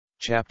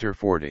Chapter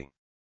 40.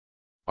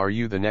 Are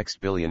you the next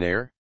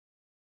billionaire?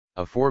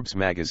 A Forbes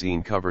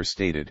magazine cover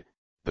stated,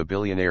 "The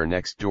Billionaire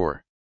Next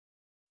Door."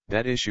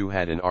 That issue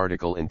had an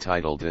article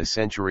entitled "A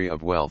Century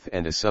of Wealth"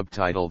 and a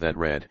subtitle that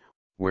read,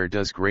 "Where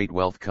Does Great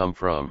Wealth Come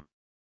From?"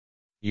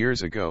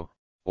 Years ago,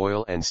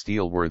 oil and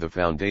steel were the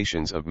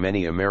foundations of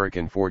many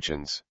American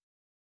fortunes.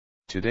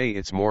 Today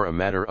it's more a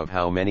matter of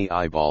how many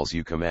eyeballs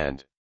you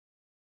command.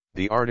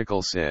 The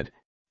article said,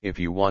 if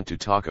you want to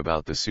talk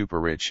about the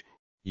super rich,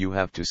 you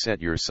have to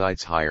set your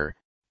sights higher,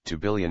 to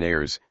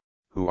billionaires,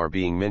 who are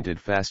being minted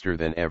faster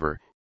than ever,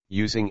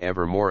 using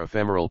ever more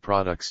ephemeral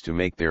products to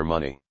make their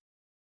money.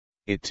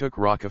 It took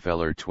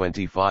Rockefeller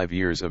 25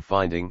 years of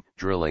finding,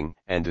 drilling,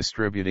 and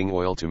distributing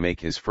oil to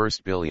make his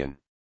first billion.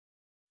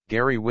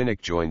 Gary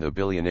Winnick joined the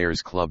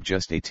Billionaires Club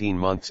just 18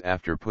 months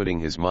after putting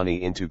his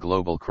money into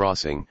Global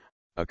Crossing,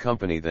 a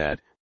company that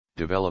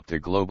developed a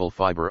global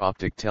fiber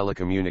optic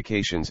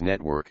telecommunications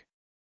network.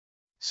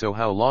 So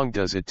how long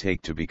does it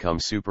take to become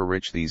super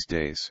rich these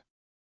days?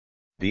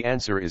 The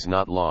answer is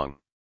not long.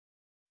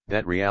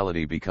 That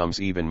reality becomes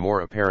even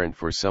more apparent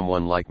for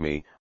someone like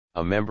me,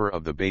 a member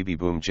of the baby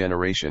boom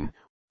generation,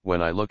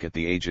 when I look at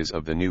the ages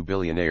of the new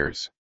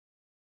billionaires.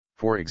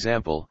 For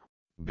example,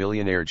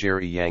 billionaire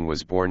Jerry Yang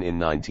was born in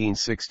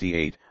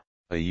 1968,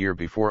 a year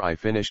before I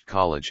finished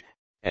college,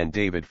 and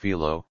David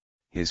Filo,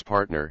 his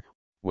partner,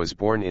 was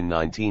born in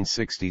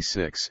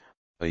 1966,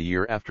 a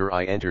year after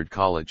I entered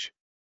college.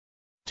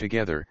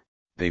 Together,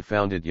 they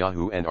founded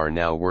Yahoo and are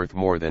now worth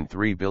more than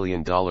 $3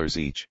 billion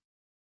each.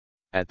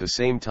 At the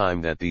same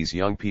time that these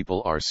young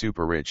people are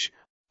super rich,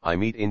 I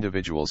meet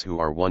individuals who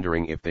are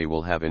wondering if they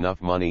will have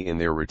enough money in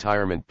their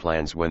retirement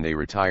plans when they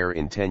retire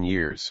in 10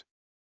 years.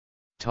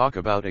 Talk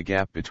about a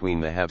gap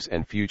between the haves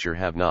and future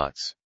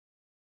have-nots.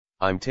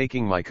 I'm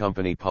taking my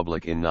company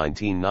public in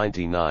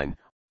 1999,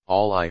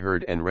 all I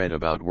heard and read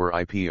about were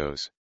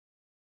IPOs.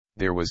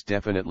 There was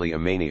definitely a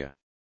mania.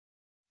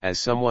 As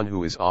someone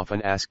who is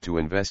often asked to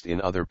invest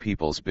in other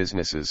people's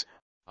businesses,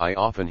 I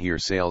often hear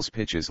sales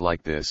pitches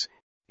like this: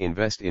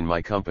 invest in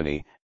my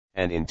company,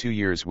 and in 2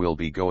 years we'll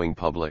be going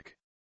public.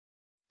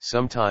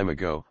 Some time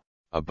ago,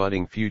 a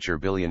budding future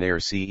billionaire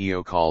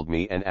CEO called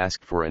me and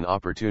asked for an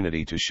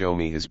opportunity to show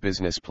me his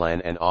business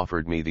plan and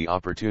offered me the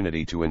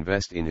opportunity to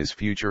invest in his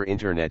future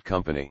internet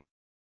company.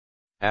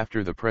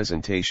 After the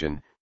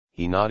presentation,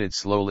 he nodded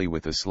slowly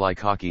with a sly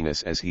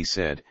cockiness as he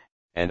said,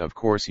 "And of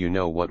course you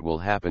know what will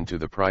happen to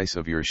the price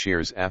of your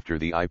shares after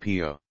the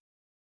IPO."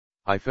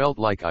 I felt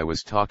like I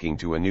was talking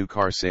to a new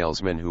car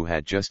salesman who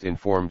had just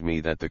informed me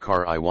that the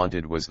car I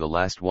wanted was the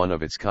last one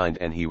of its kind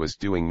and he was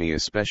doing me a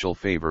special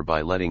favor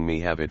by letting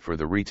me have it for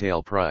the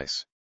retail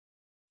price.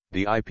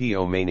 The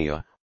IPO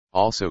mania,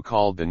 also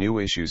called the new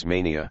issues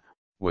mania,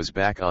 was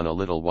back on a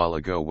little while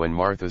ago when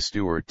Martha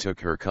Stewart took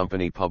her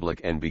company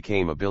public and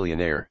became a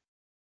billionaire.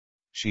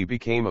 She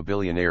became a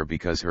billionaire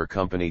because her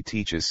company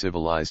teaches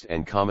civilized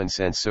and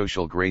common-sense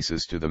social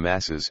graces to the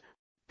masses,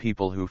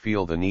 people who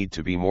feel the need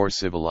to be more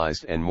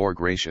civilized and more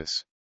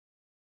gracious.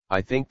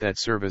 I think that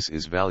service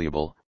is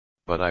valuable,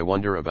 but I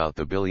wonder about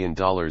the $1 billion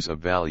of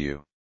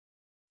value.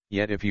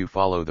 Yet if you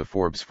follow the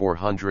Forbes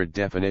 400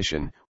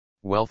 definition,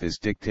 wealth is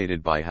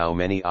dictated by how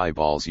many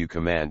eyeballs you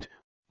command.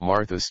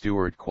 Martha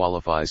Stewart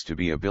qualifies to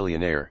be a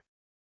billionaire.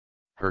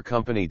 Her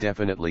company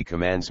definitely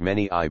commands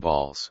many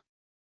eyeballs.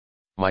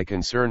 My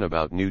concern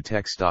about new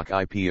tech stock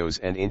IPOs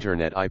and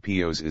internet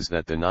IPOs is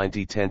that the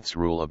 90/10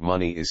 rule of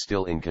money is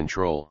still in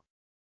control.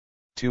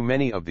 Too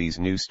many of these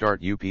new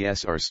start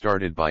UPS are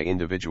started by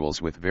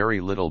individuals with very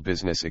little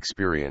business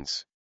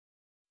experience.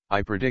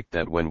 I predict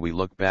that when we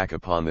look back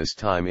upon this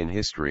time in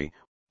history,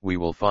 we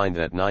will find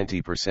that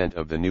 90%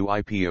 of the new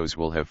IPOs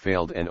will have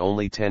failed and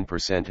only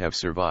 10% have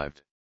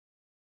survived.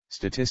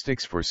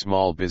 Statistics for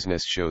small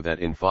business show that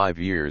in 5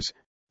 years,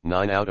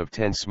 9 out of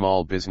 10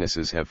 small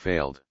businesses have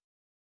failed.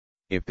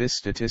 If this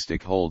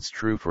statistic holds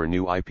true for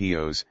new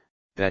IPOs,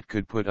 that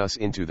could put us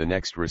into the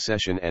next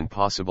recession and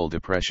possible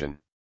depression.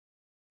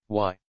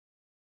 Why?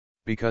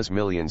 Because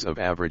millions of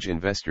average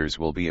investors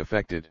will be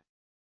affected.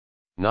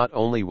 Not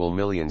only will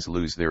millions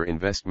lose their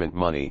investment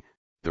money,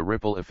 the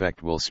ripple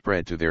effect will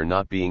spread to their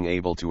not being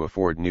able to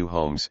afford new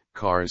homes,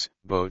 cars,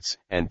 boats,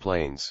 and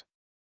planes.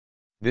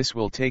 This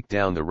will take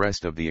down the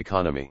rest of the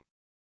economy.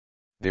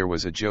 There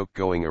was a joke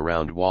going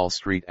around Wall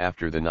Street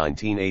after the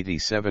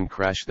 1987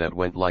 crash that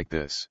went like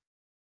this: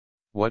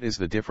 what is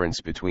the difference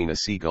between a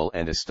seagull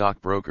and a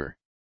stockbroker?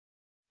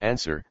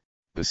 Answer: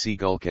 the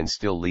seagull can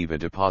still leave a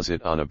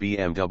deposit on a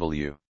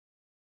BMW.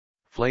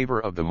 Flavor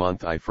of the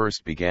month: I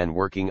first began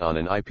working on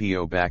an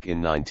IPO back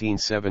in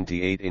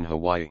 1978 in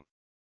Hawaii.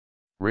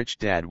 Rich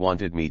Dad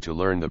wanted me to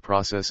learn the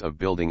process of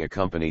building a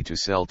company to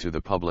sell to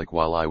the public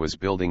while I was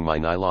building my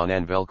nylon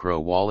and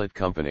Velcro wallet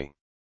company.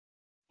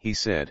 He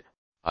said,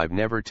 "I've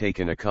never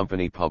taken a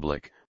company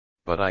public,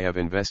 but I have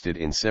invested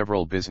in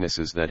several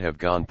businesses that have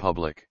gone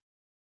public.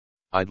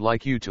 I'd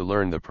like you to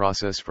learn the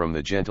process from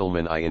the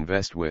gentleman I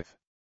invest with."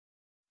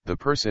 The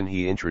person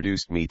he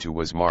introduced me to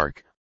was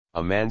Mark,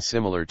 a man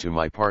similar to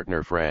my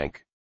partner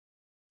Frank.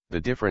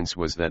 The difference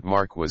was that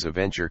Mark was a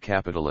venture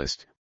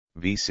capitalist,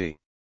 VC.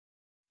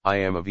 I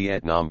am a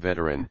Vietnam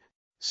veteran,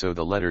 so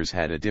the letters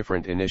had a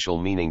different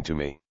initial meaning to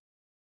me.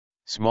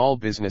 Small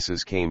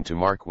businesses came to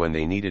Mark when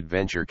they needed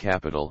venture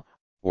capital,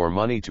 or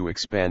money to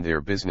expand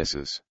their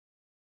businesses.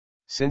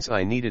 Since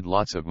I needed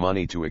lots of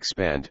money to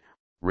expand,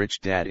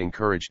 Rich Dad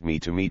encouraged me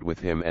to meet with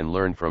him and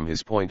learn from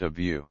his point of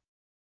view.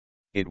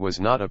 It was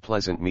not a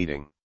pleasant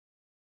meeting.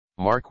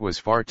 Mark was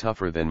far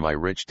tougher than my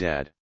rich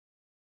dad.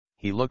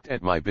 He looked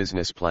at my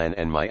business plan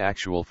and my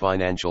actual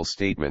financial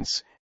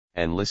statements,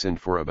 and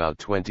listened for about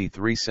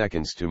 23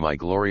 seconds to my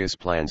glorious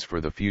plans for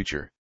the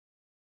future.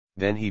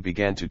 Then he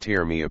began to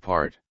tear me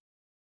apart.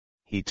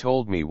 He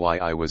told me why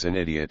I was an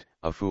idiot,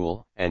 a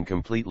fool, and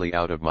completely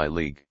out of my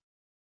league.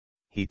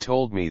 He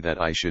told me that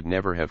I should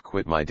never have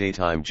quit my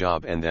daytime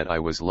job and that I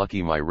was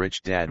lucky my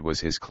rich dad was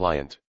his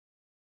client.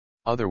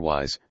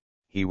 Otherwise,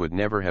 he would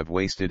never have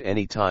wasted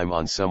any time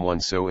on someone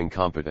so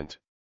incompetent.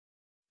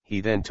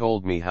 He then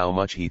told me how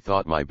much he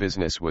thought my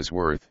business was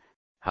worth,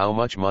 how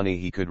much money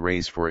he could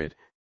raise for it,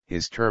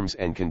 his terms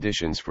and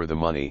conditions for the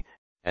money,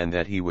 and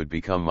that he would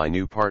become my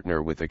new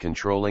partner with a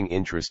controlling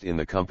interest in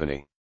the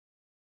company.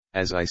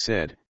 As I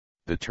said,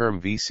 the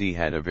term VC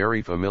had a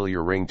very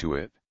familiar ring to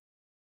it.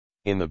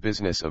 In the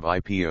business of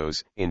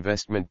IPOs,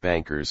 investment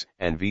bankers,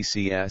 and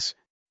VCS,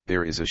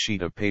 there is a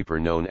sheet of paper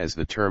known as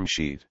the term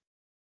sheet.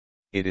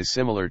 It is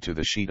similar to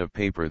the sheet of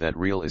paper that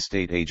real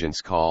estate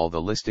agents call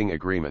the listing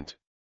agreement.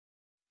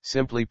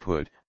 Simply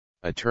put,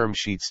 a term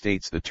sheet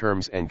states the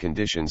terms and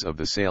conditions of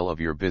the sale of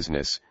your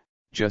business,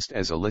 just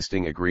as a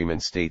listing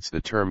agreement states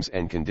the terms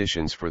and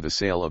conditions for the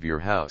sale of your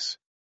house.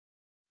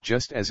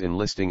 Just as in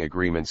listing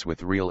agreements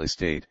with real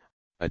estate,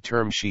 a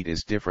term sheet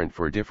is different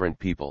for different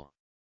people.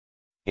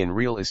 In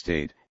real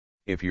estate,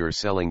 if you're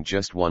selling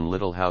just one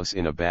little house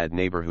in a bad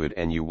neighborhood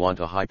and you want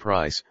a high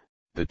price,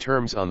 the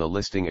terms on the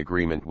listing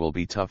agreement will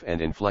be tough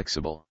and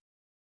inflexible.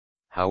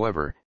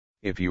 However,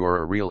 if you are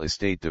a real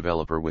estate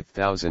developer with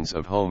thousands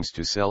of homes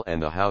to sell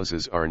and the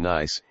houses are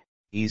nice,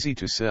 easy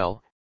to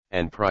sell,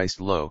 and priced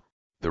low,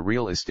 the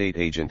real estate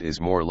agent is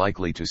more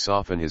likely to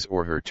soften his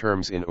or her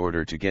terms in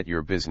order to get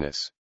your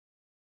business.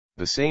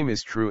 The same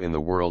is true in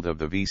the world of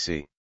the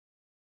VC.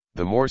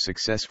 The more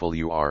successful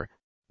you are,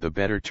 the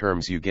better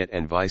terms you get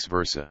and vice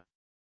versa.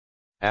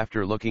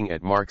 After looking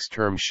at Mark's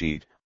term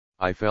sheet,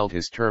 I felt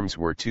his terms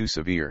were too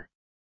severe.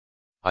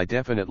 I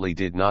definitely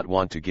did not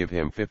want to give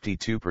him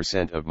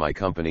 52% of my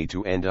company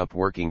to end up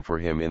working for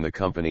him in the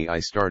company I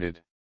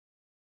started.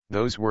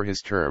 Those were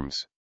his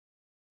terms.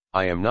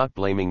 I am not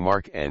blaming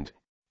Mark and,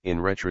 in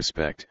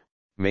retrospect,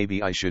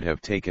 maybe I should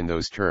have taken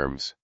those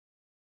terms.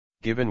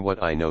 Given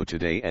what I know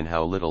today and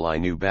how little I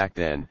knew back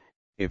then,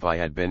 if I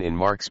had been in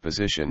Mark's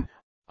position,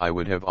 I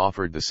would have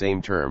offered the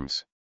same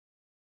terms.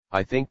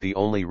 I think the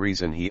only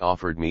reason he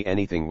offered me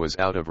anything was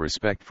out of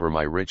respect for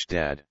my rich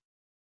dad.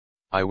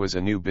 I was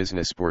a new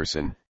business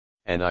person,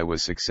 and I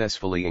was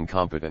successfully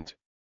incompetent.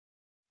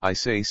 I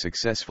say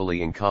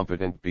successfully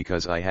incompetent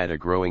because I had a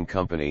growing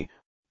company,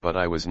 but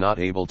I was not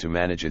able to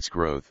manage its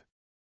growth.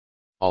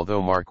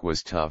 Although Mark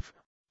was tough,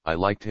 I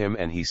liked him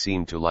and he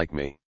seemed to like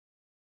me.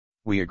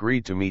 We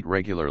agreed to meet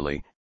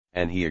regularly,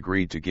 and he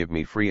agreed to give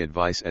me free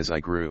advice as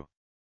I grew.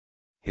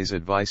 His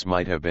advice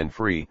might have been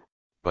free,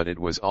 but it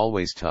was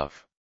always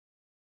tough.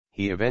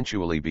 He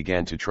eventually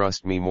began to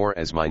trust me more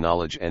as my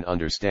knowledge and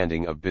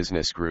understanding of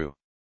business grew.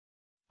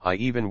 I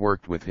even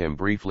worked with him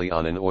briefly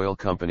on an oil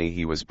company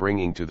he was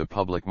bringing to the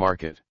public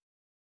market.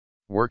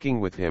 Working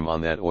with him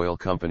on that oil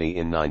company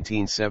in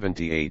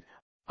 1978,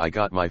 I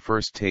got my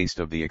first taste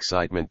of the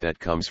excitement that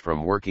comes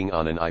from working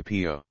on an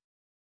IPO.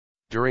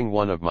 During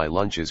one of my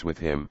lunches with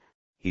him,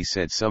 he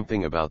said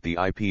something about the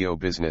IPO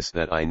business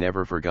that I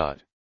never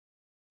forgot.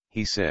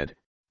 He said,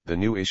 "The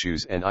new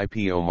issues and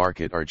IPO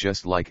market are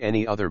just like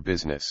any other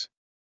business.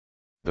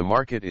 The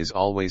market is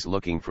always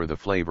looking for the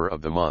flavor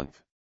of the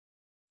month."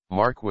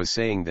 Mark was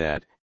saying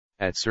that,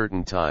 at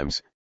certain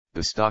times,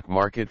 the stock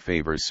market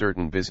favors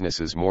certain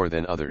businesses more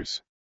than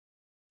others.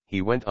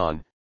 He went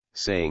on,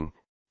 saying,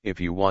 "If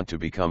you want to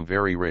become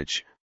very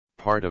rich,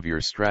 part of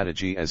your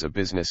strategy as a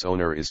business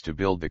owner is to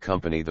build the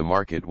company the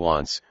market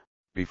wants,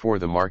 before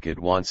the market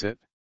wants it."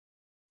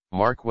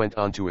 Mark went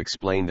on to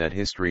explain that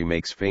history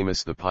makes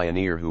famous the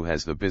pioneer who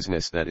has the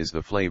business that is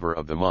the flavor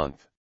of the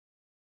month.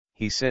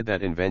 He said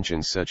that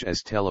inventions such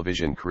as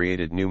television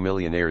created new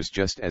millionaires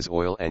just as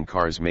oil and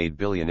cars made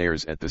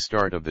billionaires at the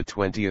start of the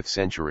 20th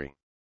century.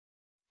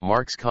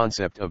 Mark's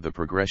concept of the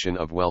progression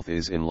of wealth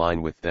is in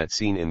line with that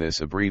seen in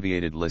this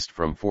abbreviated list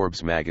from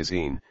Forbes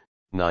magazine.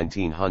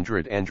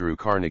 1900 Andrew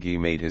Carnegie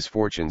made his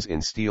fortunes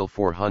in steel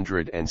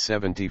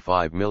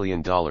 $475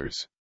 million.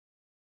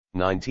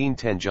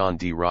 1910 John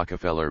D.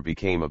 Rockefeller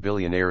became a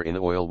billionaire in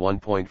oil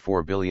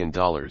 $1.4 billion.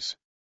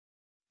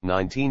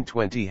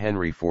 1920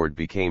 Henry Ford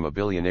became a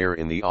billionaire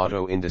in the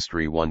auto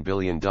industry $1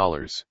 billion.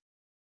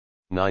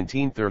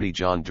 1930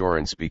 John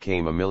Dorrance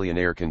became a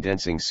millionaire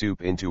condensing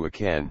soup into a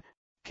can,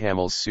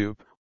 Camel's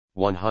Soup,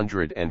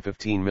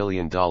 $115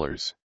 million.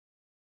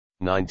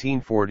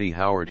 1940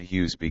 Howard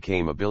Hughes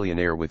became a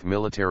billionaire with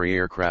military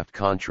aircraft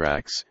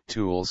contracts,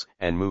 tools,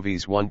 and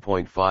movies.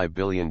 $1.5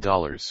 billion.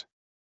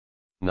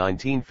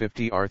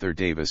 1950 Arthur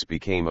Davis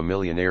became a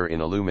millionaire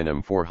in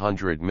aluminum.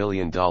 $400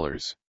 million.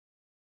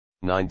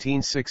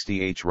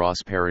 1960 H.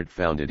 Ross Perot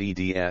founded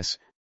EDS.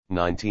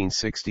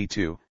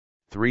 1962,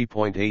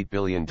 $3.8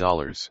 billion.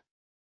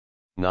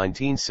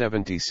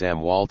 1970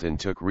 Sam Walton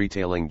took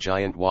retailing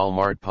giant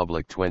Walmart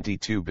public.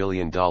 $22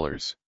 billion.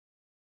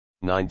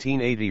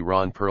 1980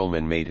 Ron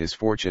Perlman made his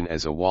fortune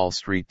as a Wall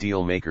Street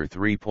deal maker.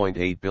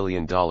 $3.8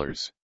 billion.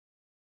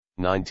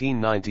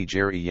 1990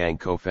 Jerry Yang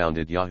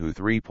co-founded Yahoo.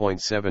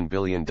 $3.7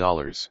 billion.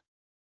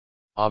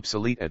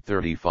 Obsolete at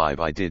 35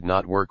 I did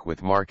not work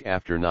with Mark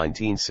after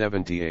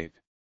 1978.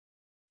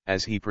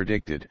 As he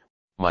predicted,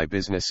 my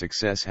business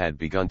success had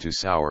begun to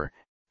sour,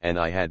 and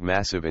I had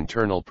massive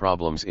internal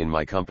problems in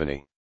my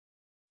company.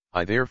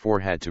 I therefore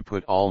had to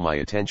put all my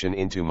attention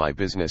into my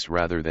business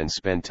rather than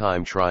spend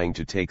time trying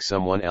to take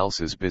someone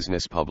else's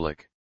business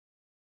public.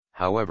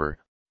 However,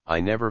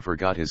 I never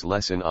forgot his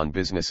lesson on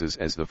businesses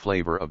as the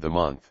flavor of the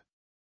month.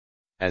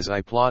 As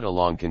I plod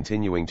along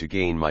continuing to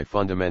gain my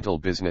fundamental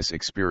business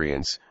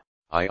experience,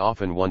 I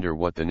often wonder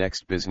what the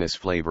next business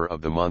flavor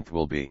of the month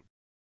will be.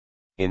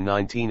 In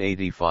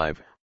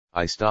 1985,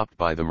 I stopped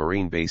by the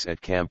Marine base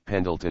at Camp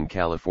Pendleton,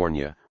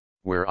 California,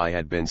 where I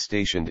had been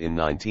stationed in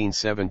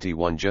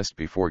 1971 just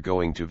before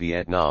going to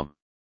Vietnam.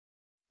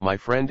 My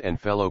friend and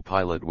fellow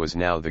pilot was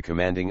now the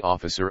commanding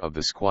officer of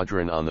the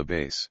squadron on the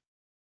base.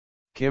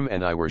 Kim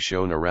and I were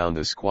shown around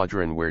the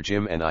squadron where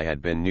Jim and I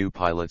had been new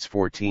pilots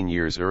 14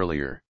 years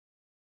earlier.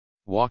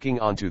 Walking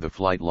onto the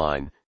flight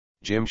line,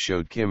 Jim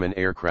showed Kim an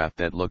aircraft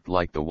that looked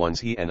like the ones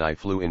he and I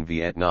flew in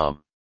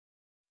Vietnam.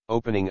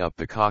 Opening up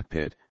the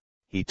cockpit,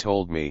 he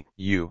told me,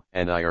 "You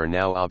and I are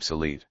now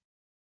obsolete.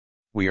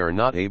 We are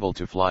not able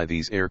to fly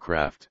these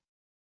aircraft."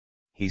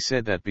 He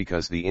said that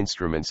because the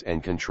instruments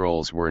and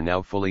controls were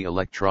now fully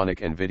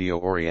electronic and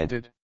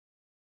video-oriented.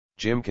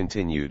 Jim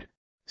continued,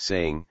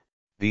 saying,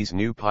 "These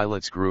new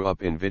pilots grew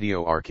up in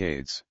video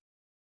arcades.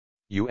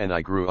 You and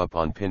I grew up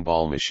on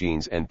pinball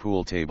machines and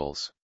pool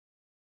tables.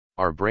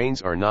 Our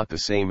brains are not the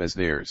same as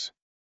theirs.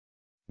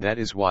 That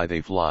is why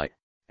they fly,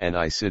 and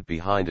I sit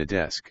behind a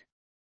desk.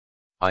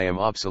 I am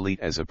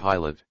obsolete as a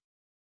pilot."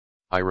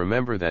 I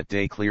remember that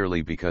day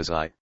clearly because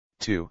I,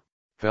 too,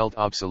 felt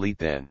obsolete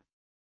then.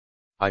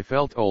 I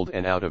felt old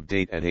and out of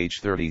date at age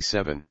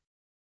 37.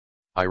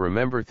 I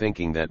remember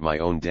thinking that my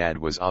own dad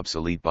was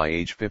obsolete by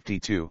age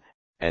 52,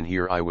 and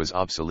here I was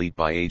obsolete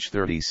by age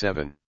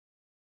 37.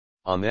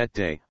 On that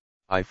day,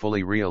 I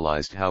fully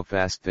realized how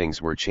fast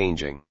things were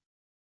changing.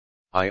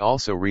 I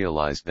also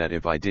realized that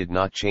if I did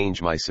not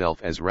change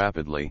myself as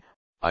rapidly,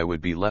 I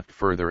would be left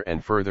further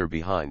and further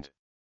behind.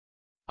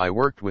 I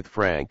worked with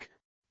Frank,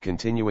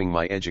 continuing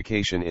my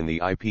education in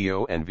the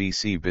IPO and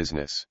VC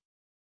business.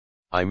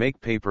 I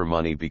make paper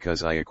money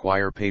because I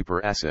acquire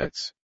paper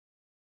assets.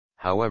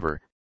 However,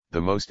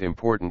 the most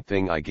important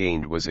thing I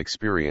gained was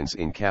experience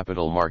in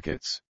capital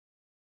markets.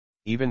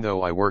 Even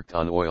though I worked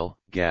on oil,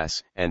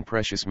 gas, and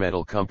precious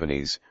metal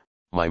companies,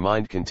 my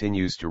mind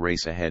continues to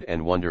race ahead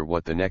and wonder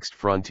what the next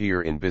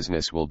frontier in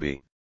business will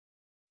be.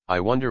 I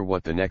wonder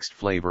what the next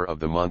flavor of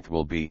the month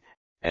will be,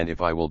 and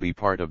if I will be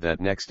part of that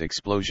next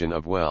explosion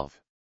of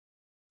wealth.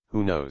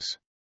 Who knows?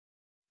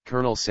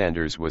 Colonel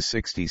Sanders was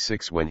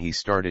 66 when he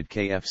started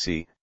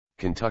KFC,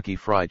 Kentucky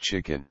Fried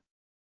Chicken.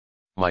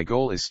 My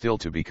goal is still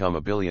to become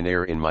a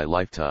billionaire in my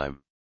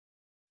lifetime.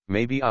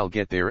 Maybe I'll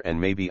get there and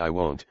maybe I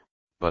won't,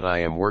 but I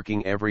am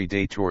working every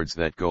day towards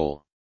that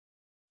goal.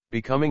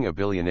 Becoming a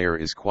billionaire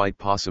is quite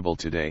possible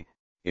today,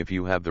 if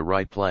you have the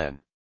right plan.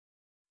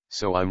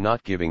 So I'm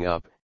not giving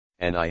up,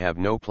 and I have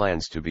no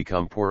plans to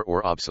become poor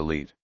or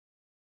obsolete.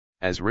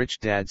 As Rich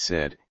Dad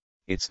said,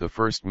 it's the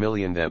first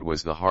million that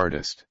was the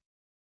hardest.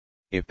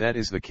 If that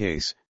is the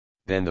case,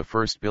 then the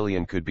first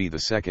billion could be the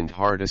second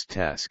hardest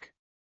task.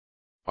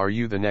 Are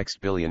you the next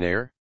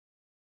billionaire?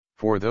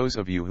 For those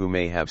of you who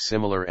may have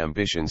similar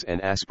ambitions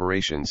and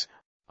aspirations,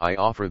 I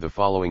offer the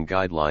following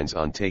guidelines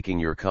on taking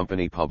your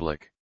company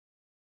public.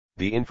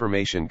 The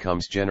information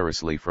comes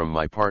generously from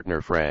my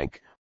partner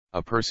Frank,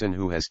 a person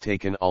who has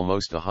taken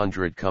almost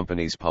 100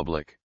 companies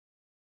public.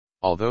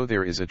 Although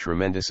there is a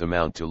tremendous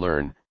amount to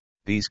learn,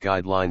 these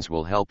guidelines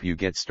will help you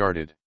get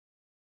started.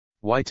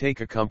 Why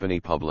take a company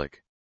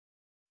public?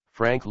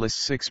 Frank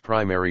lists 6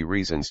 primary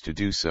reasons to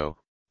do so.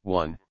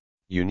 1.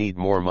 You need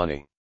more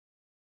money.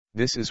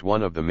 This is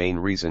one of the main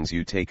reasons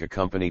you take a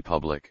company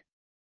public.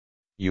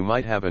 You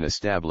might have an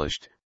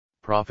established,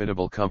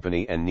 profitable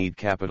company and need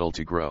capital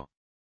to grow.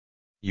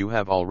 You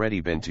have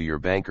already been to your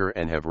banker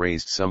and have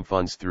raised some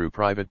funds through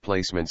private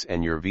placements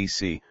and your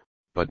VC,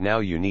 but now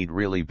you need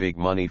really big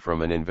money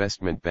from an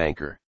investment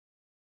banker.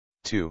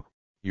 2.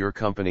 Your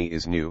company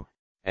is new,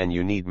 and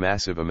you need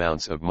massive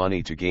amounts of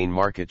money to gain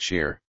market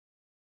share.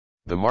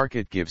 The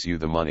market gives you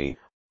the money,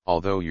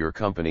 although your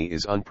company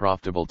is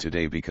unprofitable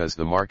today because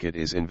the market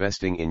is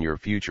investing in your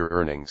future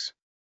earnings.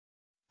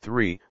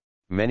 3.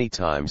 Many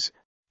times,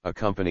 a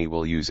company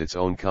will use its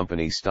own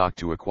company stock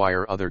to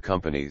acquire other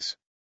companies.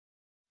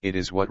 It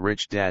is what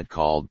Rich Dad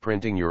called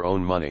printing your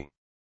own money.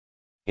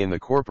 In the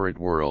corporate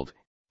world,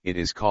 it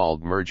is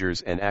called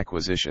mergers and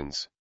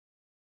acquisitions.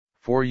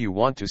 4. You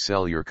want to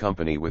sell your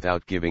company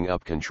without giving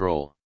up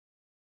control.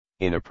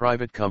 In a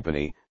private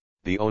company,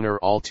 the owner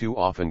all too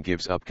often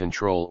gives up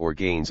control or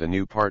gains a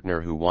new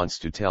partner who wants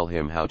to tell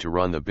him how to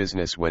run the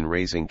business when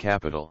raising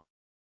capital.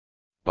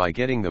 By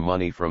getting the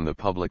money from the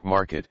public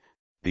market,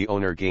 the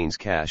owner gains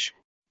cash,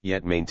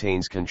 yet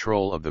maintains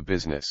control of the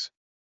business.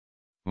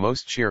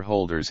 Most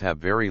shareholders have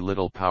very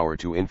little power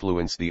to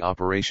influence the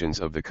operations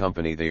of the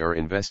company they are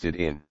invested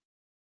in.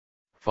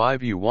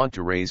 5. You want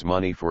to raise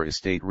money for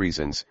estate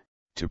reasons,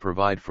 to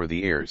provide for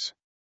the heirs.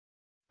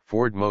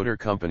 Ford Motor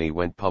Company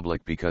went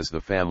public because the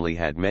family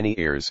had many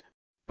heirs,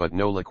 but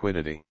no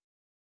liquidity.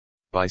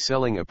 By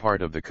selling a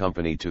part of the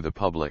company to the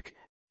public,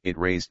 it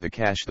raised the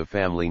cash the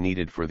family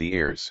needed for the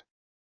heirs.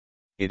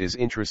 It is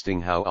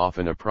interesting how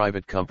often a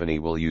private company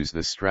will use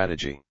this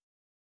strategy.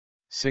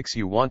 6.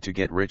 You want to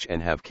get rich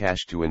and have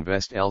cash to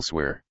invest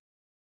elsewhere.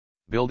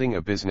 Building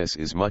a business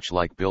is much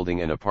like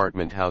building an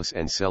apartment house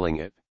and selling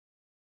it.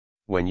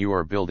 When you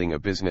are building a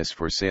business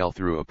for sale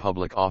through a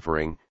public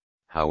offering,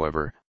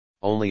 however,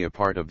 only a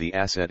part of the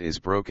asset is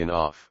broken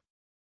off.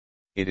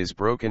 It is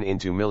broken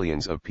into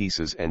millions of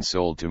pieces and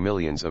sold to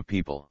millions of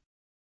people.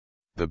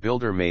 The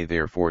builder may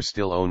therefore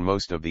still own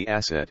most of the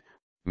asset,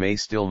 may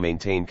still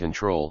maintain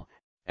control,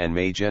 and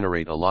may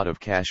generate a lot of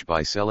cash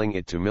by selling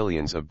it to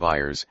millions of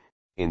buyers,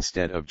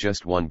 instead of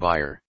just one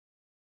buyer.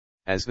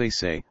 As they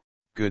say,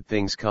 good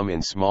things come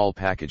in small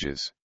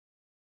packages.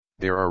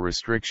 There are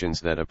restrictions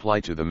that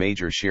apply to the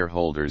major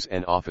shareholders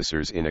and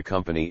officers in a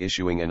company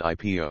issuing an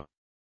IPO.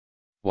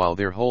 While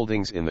their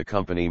holdings in the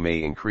company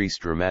may increase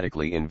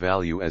dramatically in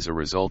value as a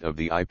result of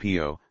the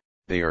IPO,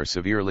 they are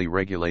severely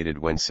regulated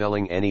when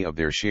selling any of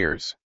their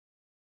shares.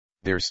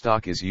 Their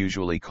stock is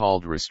usually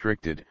called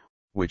restricted,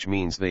 which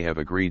means they have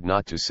agreed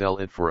not to sell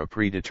it for a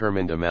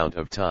predetermined amount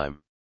of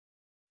time.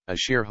 A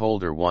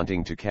shareholder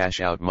wanting to cash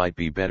out might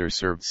be better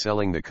served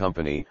selling the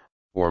company,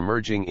 or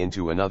merging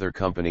into another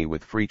company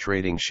with free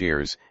trading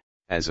shares,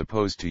 as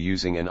opposed to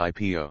using an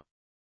IPO.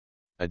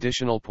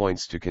 Additional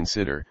points to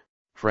consider.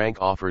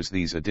 Frank offers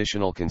these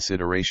additional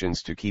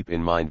considerations to keep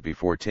in mind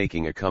before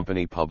taking a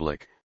company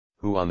public.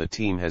 Who on the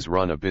team has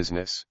run a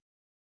business?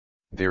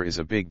 There is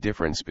a big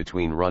difference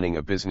between running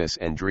a business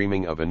and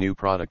dreaming of a new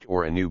product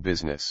or a new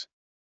business.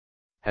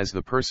 Has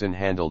the person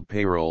handled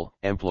payroll,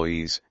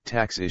 employees,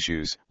 tax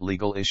issues,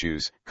 legal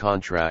issues,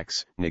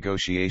 contracts,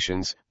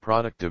 negotiations,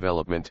 product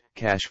development,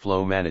 cash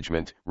flow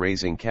management,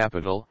 raising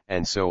capital,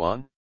 and so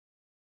on?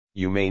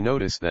 You may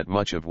notice that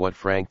much of what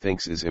Frank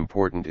thinks is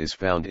important is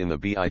found in the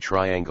BI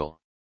triangle.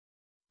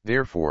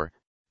 Therefore,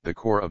 the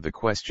core of the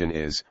question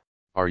is,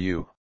 are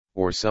you,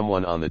 or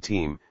someone on the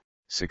team,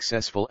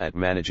 successful at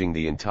managing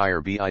the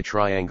entire BI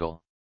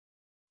triangle?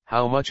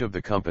 How much of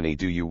the company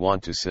do you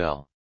want to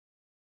sell?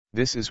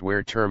 This is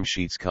where term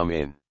sheets come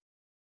in.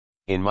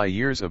 In my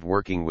years of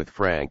working with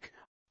Frank,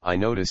 I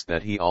noticed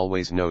that he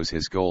always knows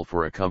his goal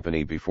for a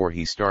company before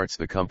he starts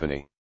the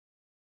company.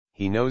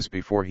 He knows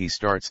before he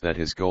starts that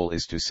his goal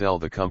is to sell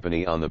the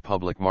company on the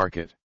public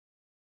market.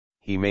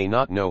 He may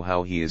not know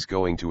how he is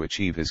going to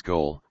achieve his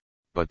goal,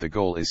 but the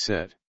goal is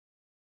set.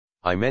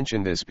 I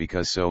mention this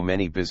because so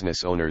many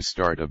business owners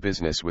start a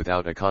business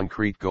without a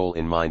concrete goal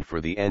in mind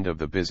for the end of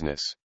the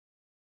business.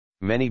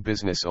 Many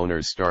business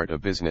owners start a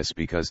business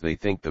because they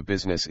think the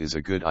business is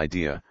a good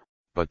idea,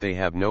 but they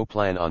have no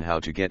plan on how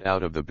to get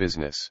out of the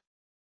business.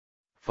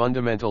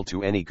 Fundamental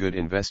to any good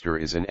investor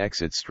is an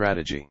exit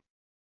strategy.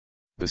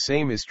 The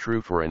same is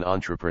true for an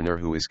entrepreneur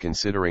who is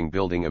considering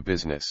building a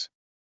business.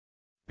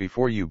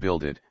 Before you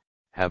build it,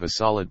 have a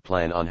solid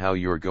plan on how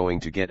you're going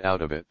to get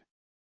out of it.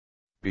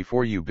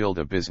 Before you build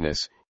a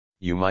business,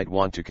 you might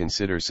want to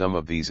consider some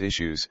of these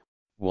issues.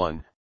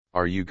 1.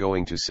 Are you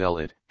going to sell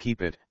it,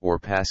 keep it, or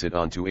pass it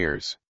on to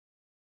heirs?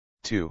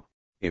 2.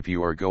 If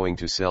you are going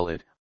to sell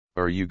it,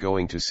 are you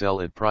going to sell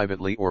it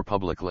privately or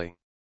publicly?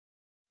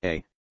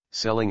 A.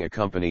 Selling a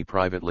company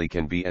privately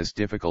can be as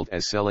difficult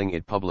as selling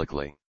it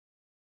publicly.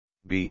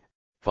 B.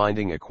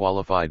 Finding a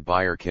qualified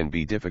buyer can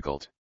be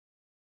difficult.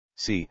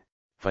 C.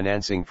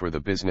 Financing for the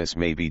business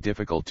may be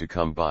difficult to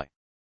come by.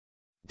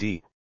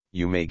 D.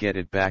 You may get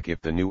it back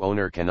if the new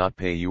owner cannot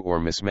pay you or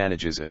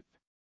mismanages it.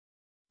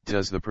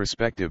 Does the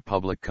prospective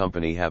public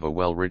company have a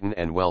well-written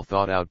and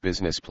well-thought-out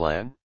business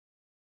plan?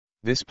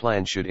 This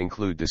plan should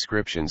include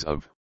descriptions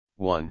of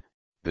 1.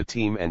 The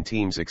team and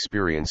team's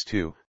experience.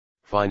 2.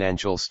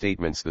 Financial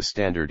statements. The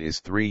standard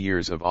is 3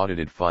 years of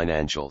audited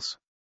financials.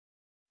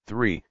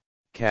 3.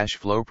 Cash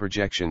flow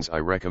projections. I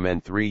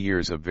recommend 3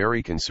 years of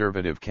very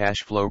conservative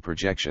cash flow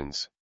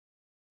projections.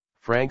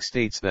 Frank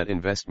states that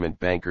investment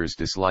bankers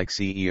dislike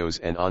CEOs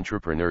and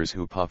entrepreneurs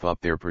who puff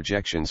up their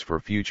projections for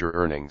future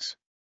earnings.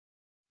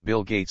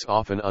 Bill Gates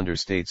often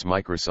understates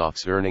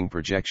Microsoft's earning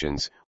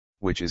projections,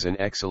 which is an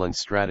excellent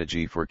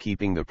strategy for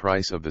keeping the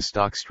price of the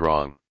stock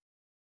strong.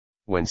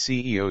 When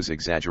CEOs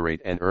exaggerate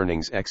and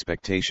earnings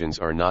expectations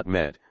are not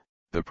met,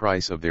 the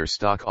price of their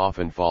stock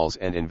often falls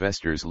and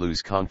investors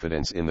lose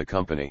confidence in the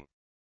company.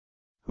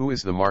 Who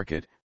is the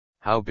market,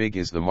 how big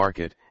is the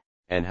market,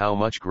 and how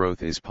much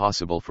growth is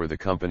possible for the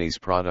company's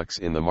products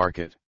in the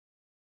market?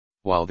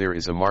 While there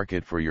is a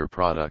market for your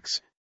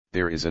products,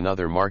 there is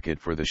another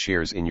market for the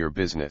shares in your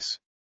business.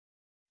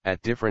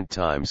 At different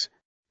times,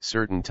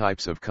 certain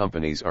types of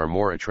companies are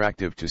more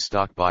attractive to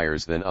stock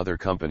buyers than other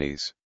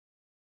companies.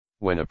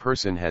 When a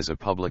person has a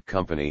public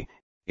company,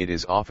 it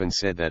is often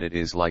said that it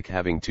is like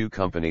having two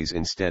companies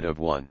instead of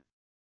one.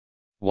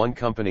 One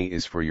company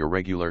is for your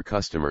regular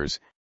customers,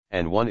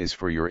 and one is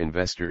for your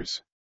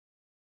investors.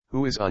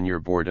 Who is on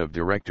your board of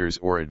directors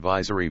or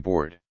advisory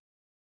board?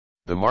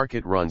 The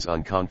market runs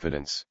on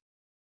confidence.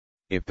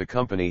 If the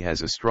company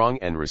has a strong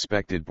and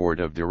respected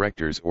board of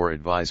directors or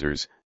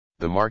advisors,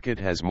 the market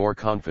has more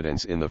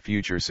confidence in the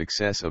future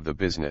success of the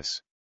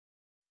business.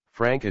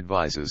 Frank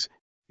advises,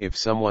 if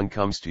someone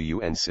comes to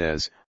you and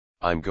says,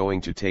 "I'm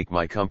going to take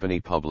my company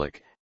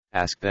public,"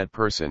 ask that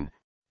person,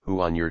 who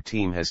on your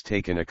team has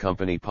taken a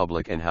company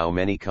public and how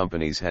many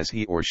companies has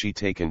he or she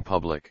taken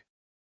public.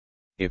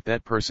 If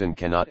that person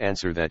cannot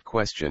answer that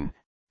question,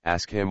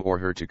 ask him or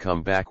her to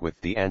come back with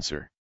the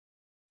answer.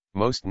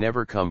 Most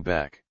never come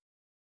back.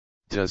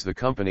 Does the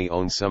company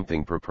own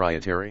something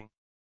proprietary?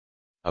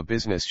 A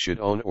business should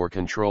own or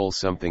control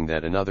something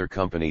that another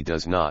company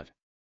does not.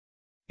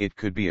 It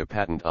could be a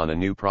patent on a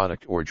new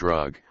product or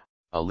drug,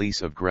 a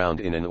lease of ground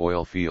in an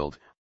oil field,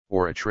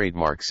 or a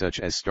trademark such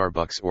as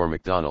Starbucks or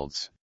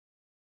McDonald's.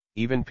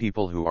 Even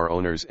people who are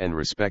owners and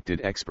respected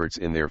experts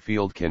in their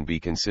field can be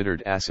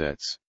considered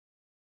assets.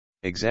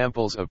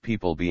 Examples of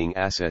people being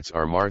assets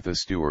are Martha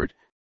Stewart,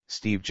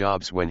 Steve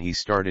Jobs when he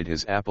started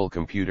his Apple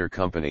computer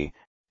company,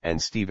 and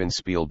Steven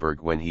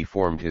Spielberg when he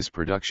formed his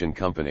production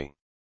company.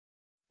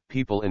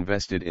 People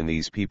invested in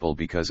these people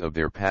because of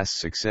their past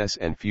success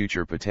and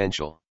future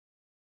potential.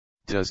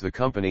 Does the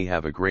company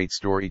have a great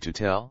story to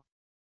tell?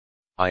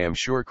 I am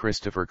sure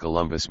Christopher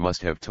Columbus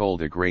must have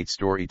told a great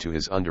story to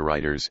his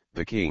underwriters,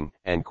 the King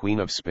and Queen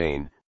of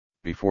Spain,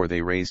 before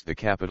they raised the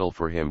capital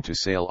for him to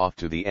sail off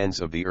to the ends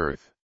of the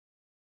earth.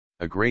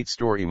 A great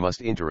story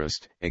must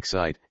interest,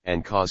 excite,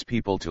 and cause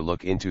people to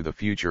look into the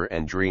future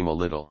and dream a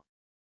little.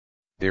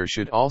 There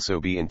should also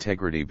be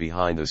integrity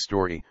behind the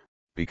story,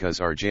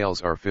 because our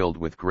jails are filled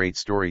with great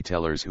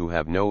storytellers who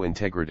have no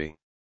integrity.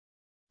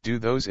 Do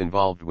those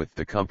involved with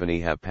the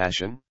company have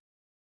passion?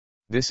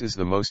 This is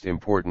the most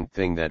important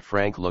thing that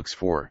Frank looks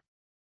for.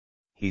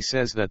 He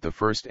says that the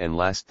first and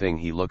last thing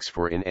he looks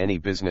for in any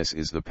business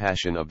is the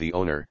passion of the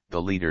owner,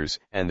 the leaders,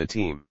 and the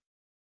team.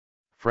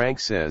 Frank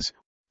says,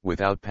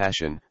 without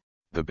passion,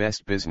 the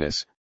best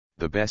business,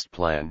 the best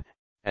plan,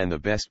 and the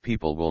best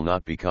people will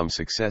not become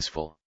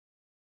successful.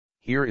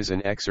 Here is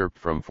an excerpt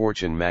from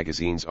Fortune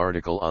magazine's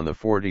article on the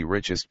 40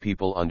 richest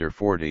people under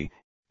 40.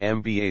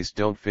 MBAs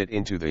don't fit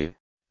into the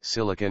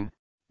Silicon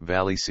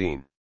Valley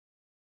scene.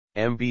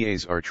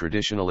 MBAs are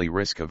traditionally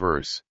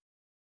risk-averse.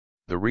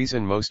 The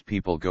reason most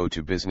people go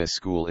to business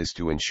school is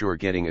to ensure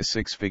getting a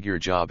six-figure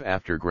job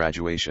after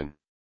graduation.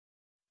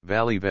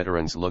 Valley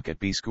veterans look at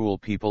B-school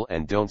people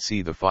and don't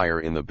see the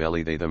fire in the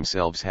belly they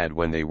themselves had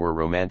when they were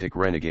romantic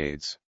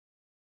renegades.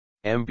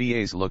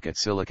 MBAs look at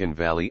Silicon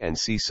Valley and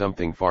see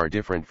something far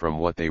different from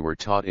what they were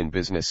taught in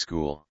business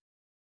school.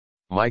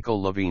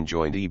 Michael Levine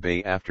joined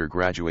eBay after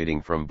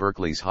graduating from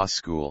Berkeley's Haas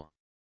School.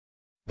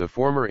 The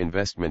former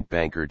investment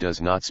banker does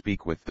not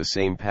speak with the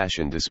same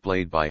passion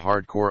displayed by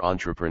hardcore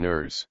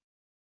entrepreneurs.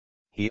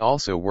 He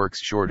also works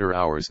shorter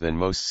hours than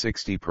most,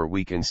 60 per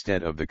week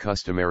instead of the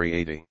customary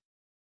 80.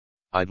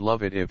 I'd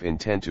love it if in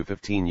 10 to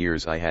 15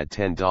 years I had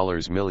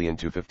 $10 million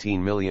to $15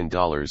 million,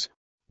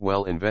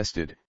 well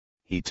invested,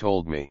 he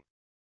told me.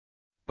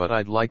 But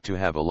I'd like to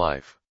have a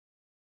life.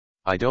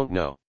 I don't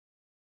know.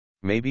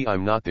 Maybe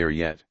I'm not there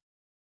yet.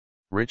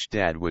 Rich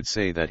Dad would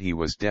say that he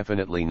was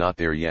definitely not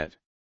there yet.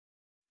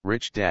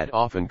 Rich Dad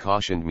often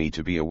cautioned me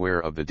to be aware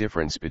of the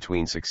difference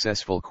between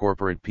successful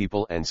corporate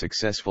people and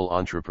successful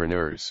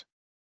entrepreneurs.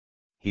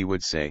 He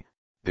would say,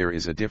 there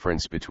is a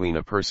difference between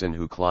a person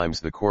who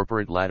climbs the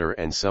corporate ladder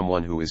and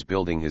someone who is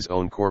building his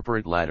own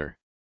corporate ladder.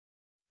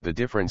 The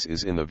difference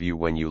is in the view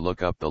when you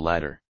look up the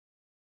ladder.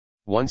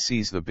 One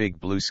sees the big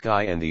blue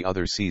sky and the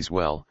other sees,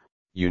 well,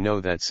 you know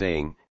that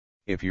saying,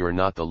 if you're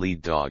not the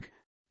lead dog,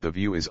 the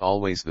view is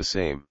always the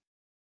same.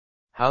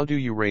 How do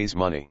you raise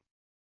money?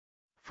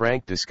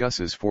 Frank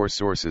discusses 4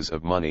 sources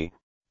of money.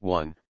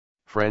 1.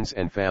 Friends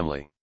and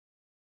family.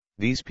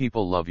 These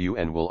people love you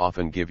and will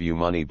often give you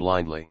money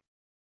blindly.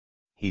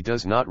 He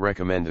does not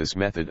recommend this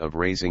method of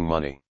raising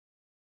money.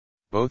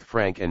 Both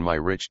Frank and my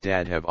rich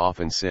dad have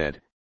often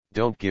said,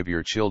 don't give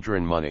your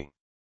children money.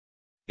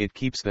 It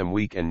keeps them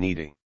weak and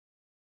needy.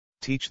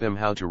 Teach them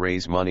how to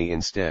raise money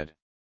instead.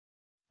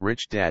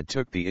 Rich Dad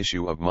took the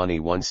issue of money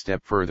one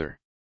step further.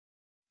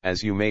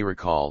 As you may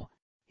recall,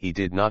 he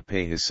did not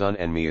pay his son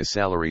and me a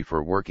salary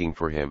for working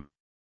for him.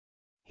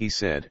 He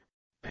said,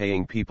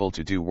 paying people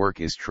to do work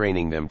is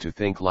training them to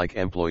think like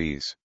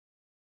employees.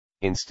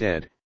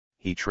 Instead,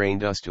 he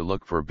trained us to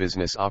look for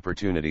business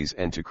opportunities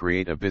and to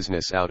create a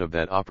business out of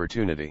that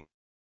opportunity.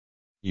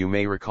 You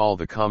may recall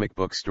the comic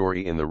book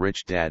story in the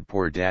Rich Dad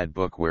Poor Dad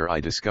book where I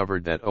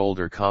discovered that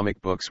older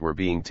comic books were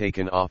being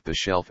taken off the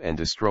shelf and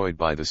destroyed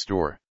by the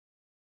store.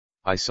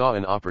 I saw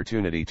an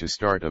opportunity to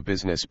start a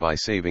business by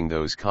saving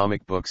those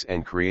comic books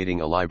and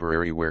creating a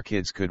library where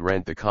kids could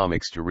rent the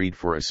comics to read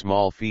for a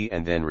small fee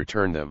and then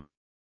return them.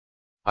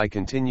 I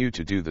continue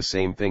to do the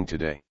same thing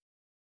today.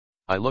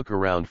 I look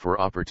around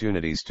for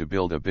opportunities to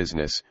build a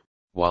business,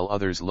 while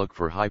others look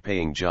for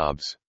high-paying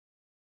jobs.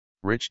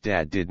 Rich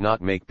Dad did not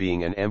make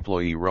being an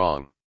employee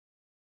wrong.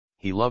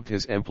 He loved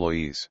his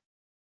employees.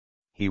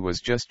 He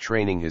was just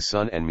training his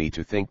son and me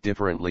to think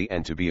differently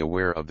and to be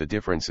aware of the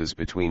differences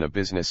between a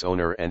business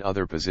owner and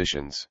other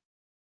positions.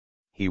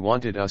 He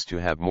wanted us to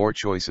have more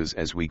choices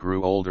as we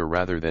grew older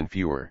rather than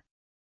fewer.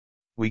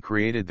 We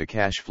created the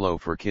Cash Flow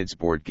for Kids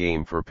board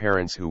game for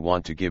parents who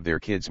want to give their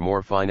kids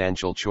more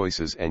financial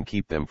choices and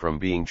keep them from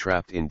being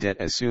trapped in debt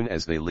as soon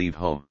as they leave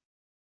home.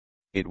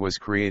 It was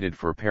created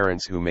for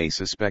parents who may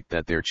suspect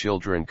that their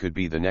children could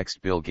be the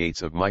next Bill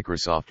Gates of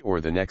Microsoft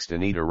or the next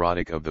Anita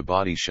Roddick of the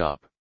Body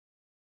Shop.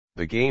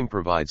 The game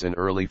provides an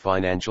early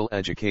financial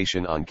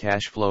education on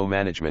cash flow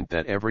management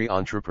that every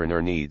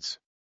entrepreneur needs.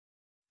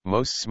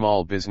 Most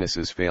small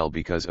businesses fail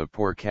because of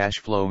poor cash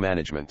flow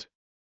management.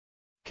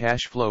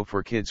 Cash Flow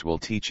for Kids will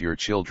teach your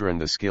children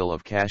the skill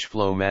of cash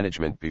flow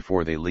management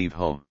before they leave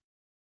home.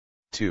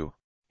 2.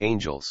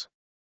 Angels.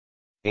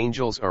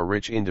 Angels are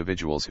rich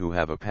individuals who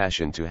have a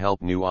passion to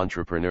help new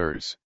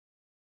entrepreneurs.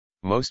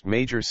 Most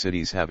major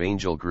cities have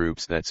angel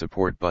groups that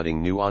support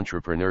budding new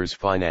entrepreneurs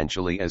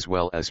financially as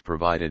well as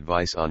provide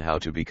advice on how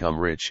to become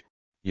rich,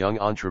 young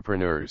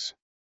entrepreneurs.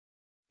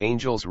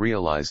 Angels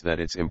realize that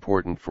it's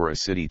important for a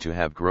city to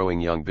have growing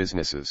young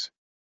businesses.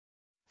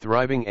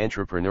 Thriving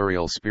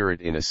entrepreneurial spirit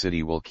in a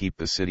city will keep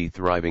the city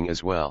thriving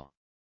as well.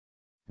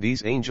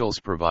 These angels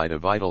provide a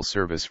vital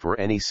service for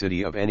any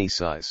city of any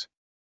size.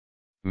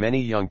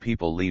 Many young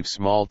people leave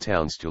small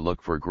towns to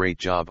look for great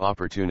job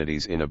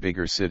opportunities in a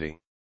bigger city.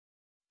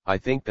 I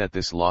think that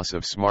this loss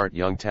of smart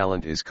young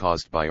talent is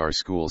caused by our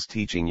schools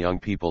teaching young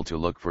people to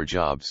look for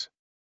jobs.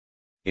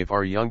 If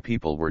our young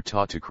people were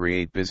taught to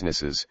create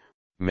businesses,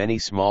 many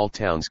small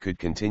towns could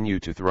continue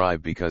to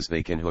thrive because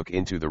they can hook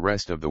into the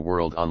rest of the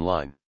world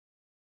online.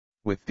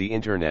 With the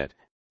internet,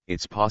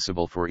 it's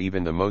possible for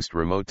even the most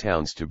remote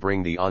towns to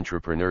bring the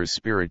entrepreneur's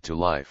spirit to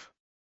life.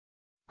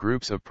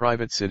 Groups of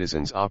private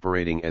citizens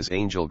operating as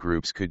angel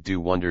groups could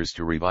do wonders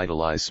to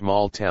revitalize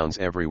small towns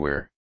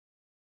everywhere.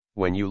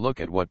 When you look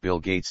at what Bill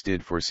Gates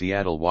did for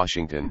Seattle,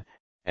 Washington,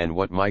 and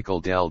what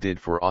Michael Dell did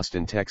for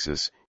Austin,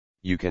 Texas,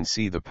 you can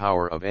see the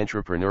power of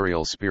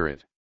entrepreneurial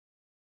spirit.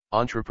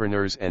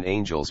 Entrepreneurs and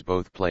angels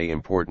both play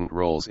important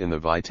roles in the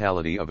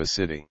vitality of a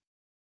city.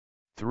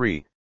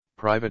 3.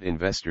 Private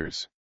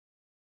investors.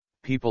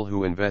 People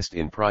who invest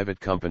in private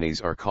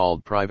companies are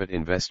called private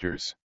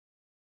investors.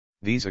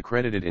 These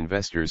accredited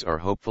investors are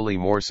hopefully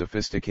more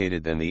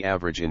sophisticated than the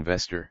average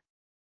investor.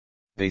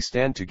 They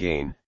stand to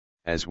gain,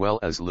 as well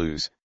as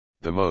lose,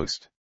 the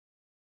most.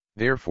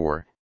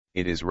 Therefore,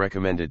 it is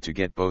recommended to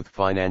get both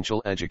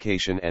financial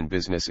education and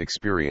business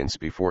experience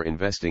before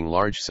investing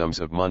large sums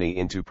of money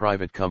into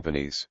private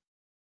companies.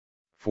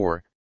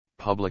 4.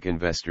 Public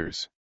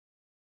investors.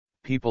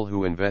 People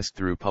who invest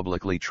through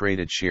publicly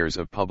traded shares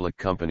of public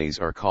companies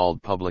are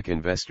called public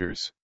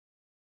investors.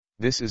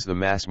 This is the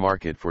mass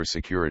market for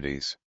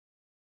securities.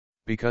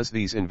 Because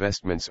these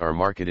investments are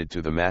marketed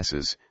to the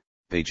masses,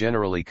 they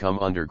generally come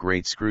under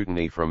great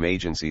scrutiny from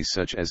agencies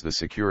such as the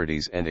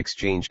Securities and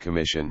Exchange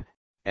Commission,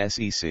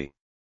 SEC.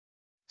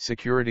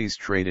 Securities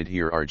traded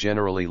here are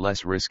generally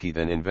less risky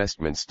than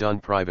investments done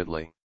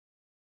privately.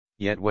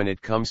 Yet when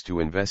it comes to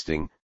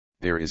investing,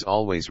 there is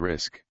always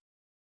risk.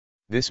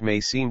 This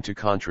may seem to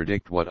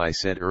contradict what I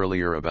said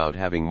earlier about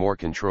having more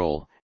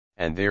control,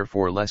 and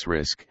therefore less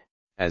risk,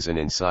 as an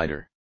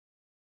insider.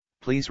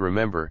 Please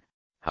remember,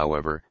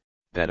 however,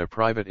 that a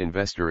private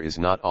investor is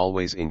not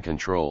always in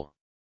control.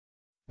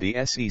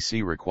 The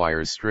SEC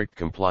requires strict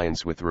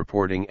compliance with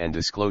reporting and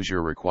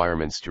disclosure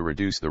requirements to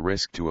reduce the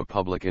risk to a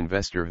public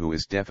investor who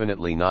is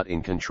definitely not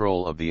in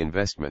control of the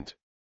investment.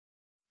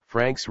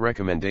 Frank's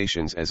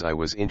recommendations. As I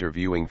was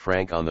interviewing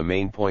Frank on the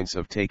main points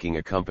of taking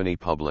a company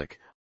public,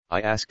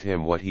 I asked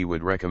him what he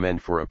would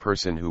recommend for a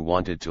person who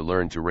wanted to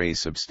learn to raise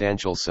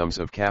substantial sums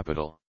of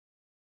capital.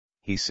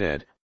 He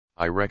said,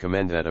 "I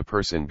recommend that a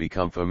person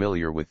become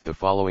familiar with the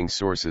following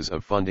sources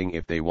of funding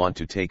if they want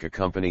to take a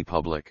company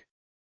public.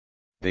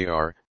 They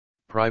are,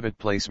 private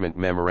placement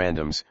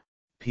memorandums,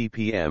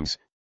 PPMs.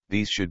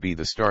 These should be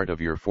the start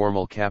of your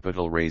formal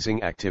capital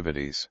raising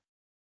activities.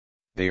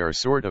 They are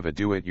sort of a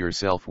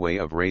do-it-yourself way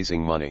of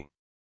raising money.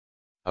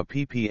 A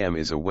PPM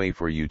is a way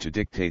for you to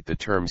dictate the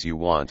terms you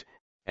want,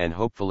 and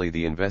hopefully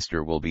the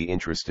investor will be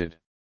interested."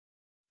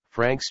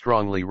 Frank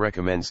strongly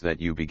recommends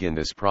that you begin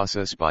this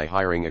process by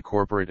hiring a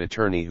corporate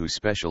attorney who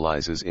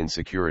specializes in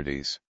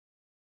securities.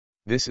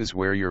 This is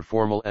where your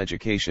formal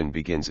education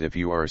begins if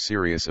you are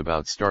serious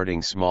about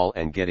starting small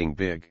and getting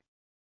big.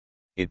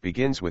 It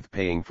begins with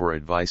paying for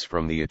advice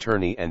from the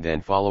attorney and then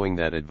following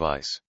that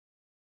advice.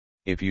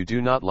 If you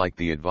do not like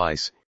the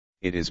advice,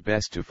 it is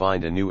best to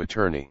find a new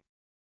attorney.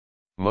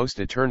 Most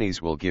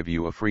attorneys will give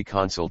you a free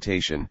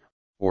consultation,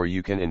 or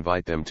you can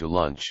invite them to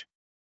lunch.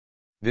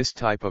 This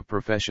type of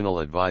professional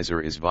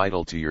advisor is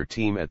vital to your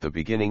team at the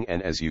beginning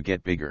and as you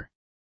get bigger.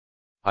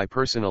 I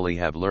personally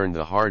have learned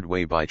the hard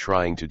way by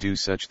trying to do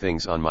such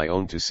things on my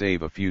own to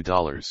save a few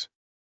dollars.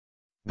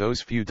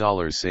 Those few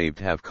dollars saved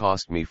have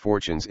cost me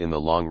fortunes in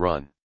the long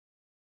run.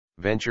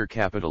 Venture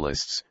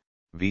capitalists,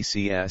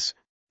 VCS,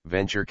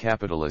 venture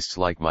capitalists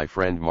like my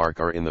friend Mark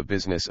are in the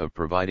business of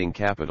providing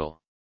capital.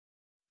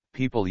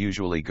 People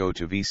usually go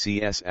to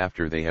VCS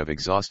after they have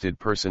exhausted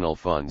personal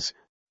funds,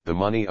 the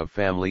money of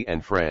family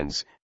and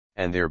friends,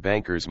 and their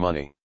bankers'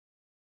 money.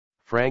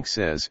 Frank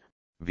says,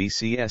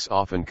 VCS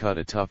often cut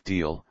a tough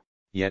deal,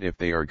 yet if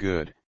they are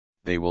good,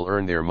 they will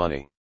earn their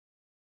money.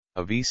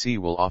 A VC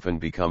will often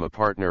become a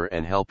partner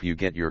and help you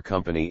get your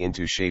company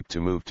into shape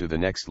to move to the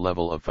next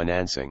level of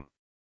financing.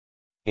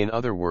 In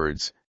other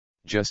words,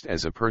 just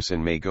as a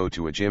person may go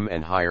to a gym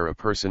and hire a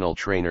personal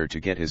trainer to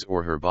get his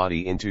or her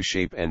body into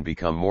shape and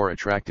become more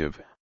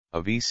attractive,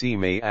 a VC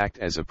may act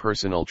as a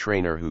personal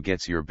trainer who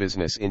gets your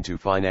business into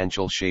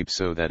financial shape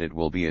so that it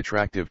will be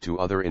attractive to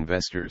other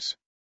investors.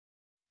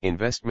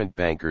 Investment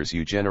bankers: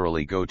 you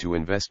generally go to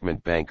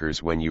investment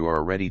bankers when you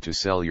are ready to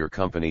sell your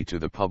company to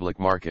the public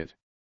market.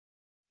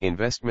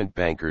 Investment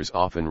bankers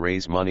often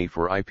raise money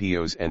for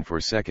IPOs and for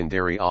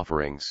secondary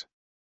offerings.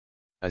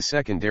 A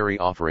secondary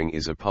offering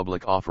is a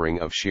public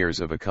offering of shares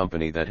of a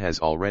company that has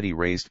already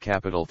raised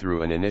capital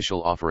through an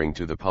initial offering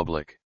to the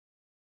public.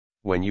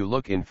 When you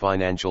look in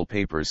financial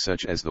papers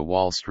such as the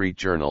Wall Street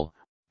Journal,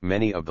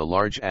 many of the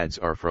large ads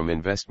are from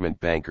investment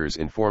bankers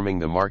informing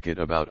the market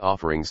about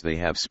offerings they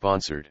have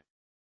sponsored.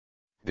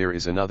 There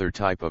is another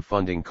type of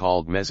funding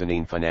called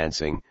mezzanine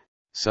financing,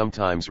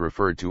 sometimes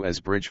referred to as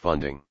bridge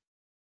funding.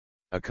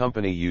 A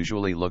company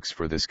usually looks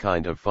for this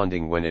kind of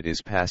funding when it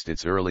is past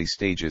its early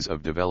stages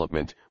of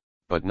development,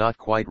 but not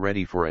quite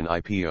ready for an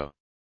IPO.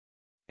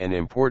 An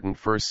important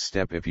first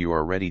step if you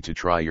are ready to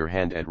try your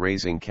hand at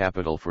raising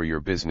capital for your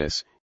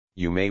business,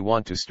 you may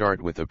want to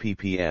start with a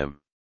PPM.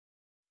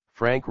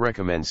 Frank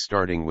recommends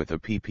starting with a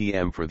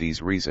PPM for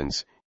these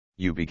reasons: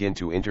 you begin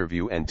to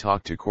interview and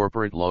talk to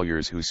corporate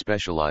lawyers who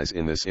specialize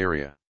in this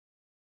area.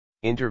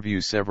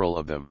 Interview several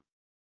of them.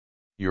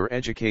 Your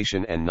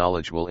education and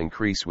knowledge will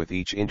increase with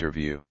each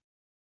interview.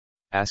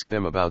 Ask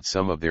them about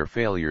some of their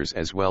failures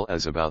as well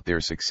as about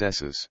their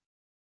successes.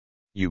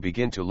 You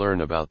begin to learn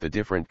about the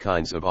different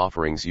kinds of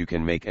offerings you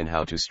can make and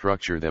how to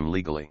structure them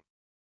legally.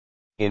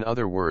 In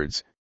other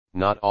words,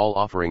 not all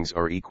offerings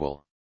are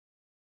equal.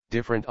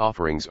 Different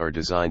offerings are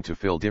designed to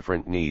fill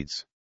different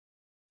needs.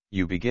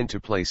 You begin to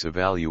place a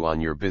value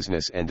on your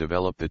business and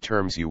develop the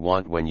terms you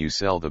want when you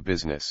sell the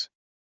business.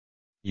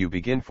 You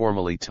begin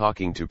formally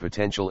talking to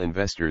potential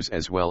investors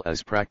as well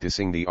as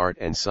practicing the art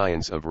and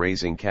science of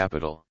raising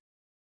capital.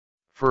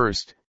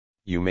 First,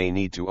 you may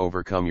need to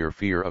overcome your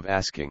fear of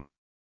asking.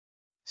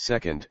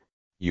 Second,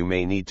 you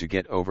may need to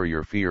get over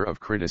your fear of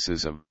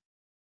criticism.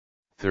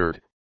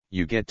 Third,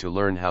 you get to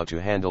learn how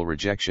to handle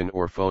rejection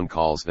or phone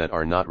calls that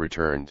are not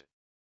returned.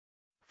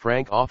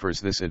 Frank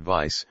offers this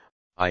advice: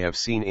 I have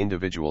seen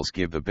individuals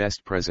give the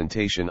best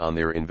presentation on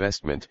their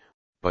investment,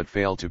 but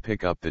fail to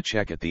pick up the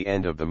check at the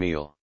end of the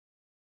meal.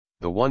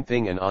 The one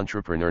thing an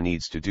entrepreneur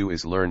needs to do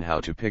is learn how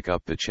to pick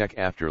up the check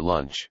after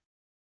lunch.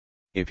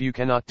 If you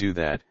cannot do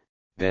that,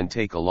 then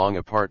take along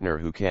a partner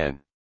who can.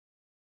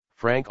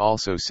 Frank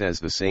also says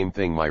the same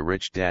thing my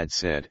rich dad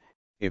said: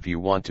 if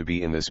you want to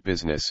be in this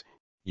business,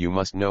 you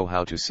must know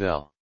how to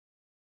sell.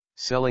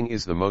 Selling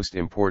is the most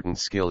important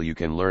skill you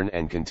can learn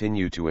and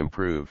continue to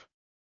improve.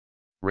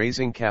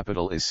 Raising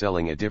capital is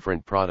selling a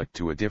different product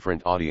to a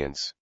different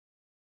audience.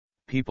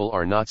 People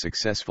are not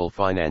successful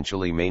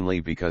financially mainly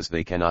because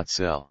they cannot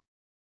sell.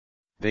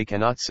 They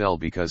cannot sell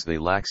because they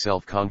lack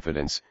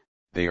self-confidence,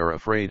 they are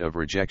afraid of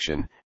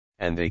rejection,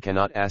 and they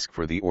cannot ask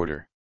for the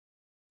order.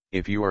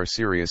 If you are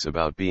serious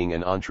about being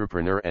an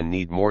entrepreneur and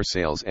need more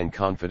sales and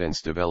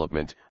confidence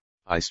development,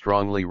 I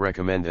strongly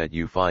recommend that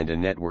you find a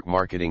network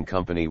marketing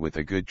company with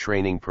a good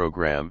training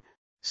program,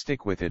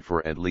 stick with it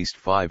for at least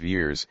 5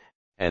 years,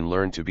 and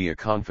learn to be a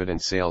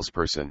confident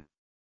salesperson.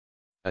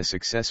 A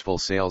successful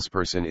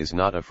salesperson is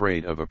not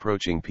afraid of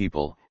approaching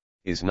people,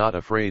 is not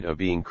afraid of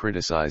being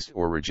criticized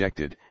or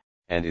rejected,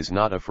 and is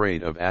not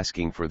afraid of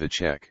asking for the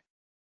check.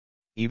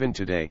 Even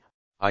today,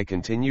 I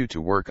continue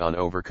to work on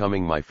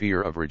overcoming my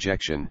fear of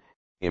rejection,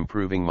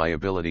 improving my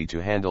ability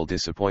to handle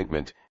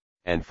disappointment,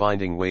 and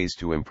finding ways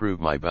to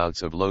improve my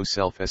bouts of low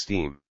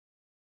self-esteem.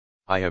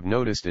 I have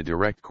noticed a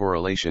direct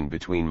correlation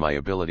between my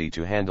ability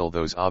to handle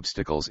those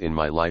obstacles in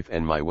my life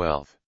and my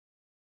wealth.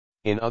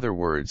 In other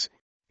words,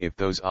 if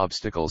those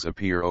obstacles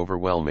appear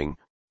overwhelming,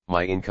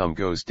 my income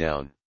goes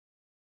down.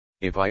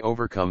 If I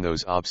overcome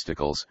those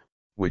obstacles,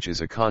 which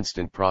is a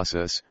constant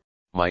process,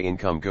 my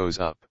income goes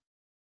up.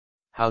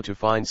 How to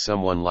find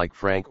someone like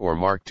Frank or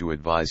Mark to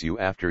advise you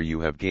after you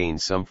have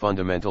gained some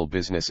fundamental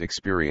business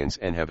experience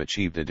and have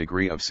achieved a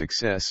degree of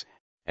success,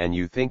 and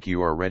you think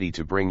you are ready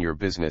to bring your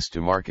business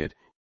to market,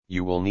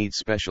 you will need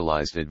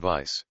specialized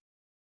advice.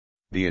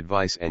 The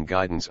advice and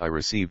guidance I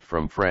received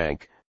from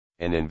Frank,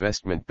 an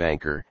investment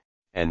banker,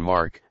 and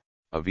Mark,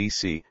 a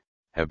VC,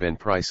 have been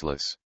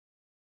priceless.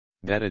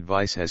 That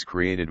advice has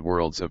created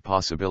worlds of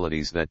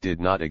possibilities that did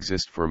not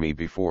exist for me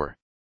before.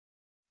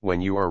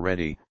 When you are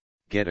ready,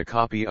 get a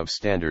copy of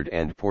Standard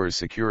 & Poor's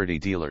Security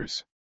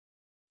Dealers.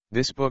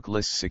 This book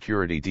lists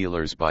security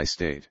dealers by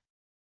state.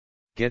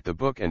 Get the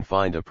book and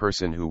find a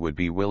person who would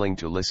be willing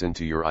to listen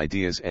to your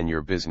ideas and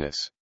your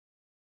business.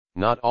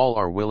 Not all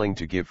are willing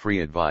to give free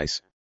advice,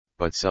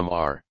 but some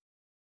are.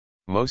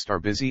 Most are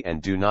busy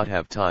and do not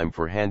have time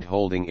for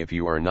hand-holding if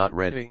you are not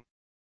ready.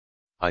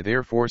 I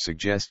therefore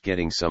suggest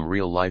getting some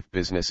real-life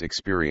business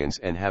experience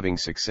and having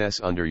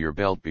success under your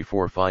belt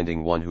before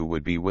finding one who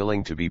would be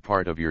willing to be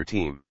part of your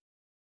team.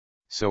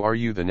 So are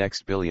you the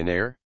next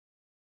billionaire?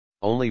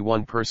 Only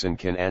one person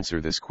can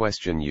answer this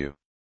question: you.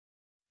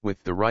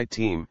 With the right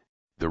team,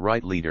 the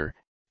right leader,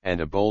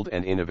 and a bold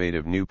and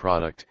innovative new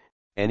product,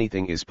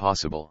 anything is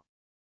possible.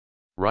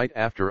 Right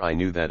after I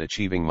knew that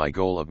achieving my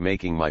goal of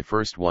making my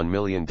first $1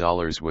 million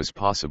was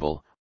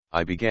possible,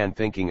 I began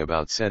thinking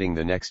about setting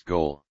the next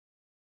goal.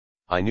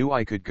 I knew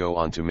I could go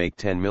on to make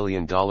 $10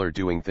 million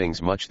doing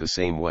things much the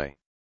same way.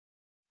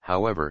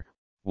 However,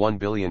 $1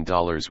 billion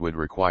would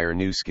require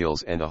new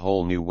skills and a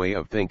whole new way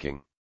of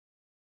thinking.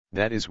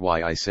 That is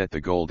why I set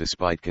the goal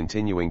despite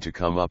continuing to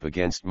come up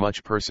against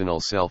much personal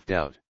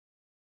self-doubt.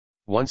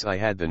 Once I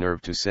had the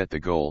nerve to set the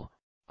goal,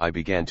 I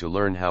began to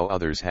learn how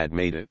others had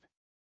made it.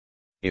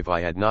 If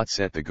I had not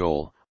set the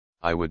goal,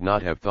 I would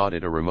not have thought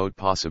it a remote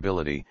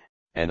possibility,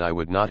 and I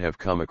would not have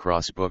come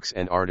across books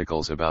and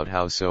articles about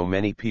how so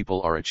many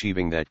people are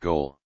achieving that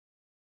goal.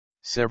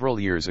 Several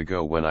years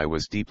ago, when I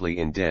was deeply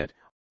in debt,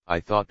 I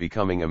thought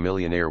becoming a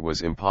millionaire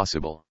was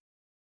impossible.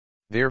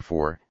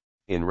 Therefore,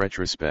 in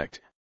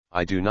retrospect,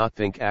 I do not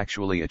think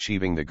actually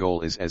achieving the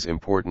goal is as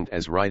important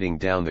as writing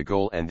down the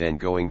goal and then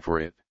going for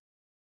it.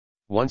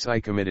 Once I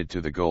committed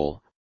to the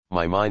goal,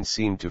 my mind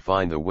seemed to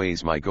find the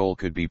ways my goal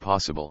could be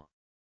possible.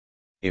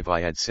 If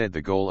I had said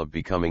the goal of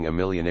becoming a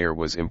millionaire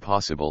was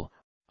impossible,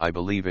 I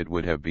believe it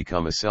would have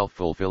become a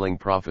self-fulfilling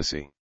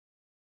prophecy.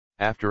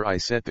 After I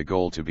set the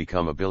goal to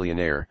become a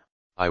billionaire,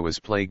 I was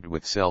plagued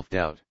with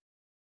self-doubt.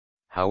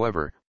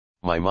 However,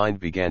 my mind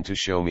began to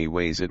show me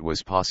ways it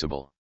was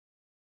possible.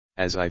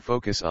 As I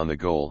focus on the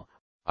goal,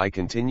 I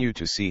continue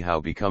to see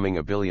how becoming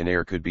a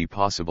billionaire could be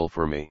possible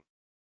for me.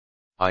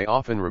 I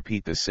often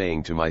repeat the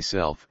saying to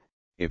myself: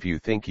 if you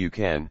think you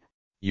can,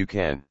 you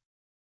can.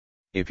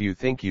 If you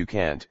think you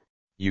can't,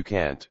 you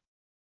can't.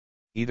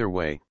 Either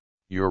way,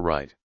 you're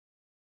right.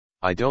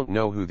 I don't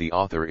know who the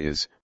author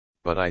is,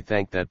 but I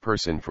thank that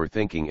person for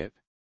thinking it.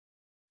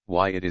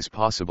 Why it is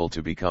possible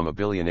to become a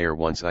billionaire.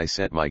 Once I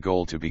set my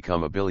goal to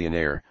become a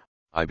billionaire,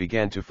 I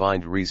began to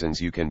find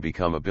reasons you can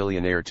become a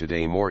billionaire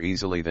today more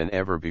easily than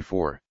ever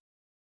before.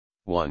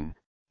 1.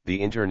 The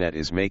internet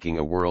is making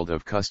a world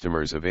of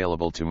customers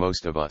available to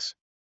most of us.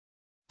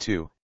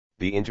 2.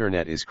 The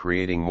internet is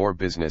creating more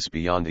business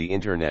beyond the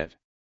internet.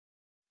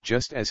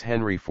 Just as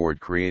Henry Ford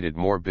created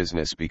more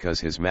business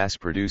because his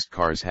mass-produced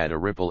cars had a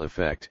ripple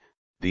effect,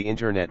 the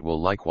internet will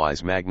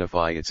likewise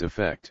magnify its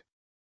effect.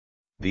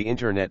 The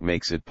internet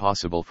makes it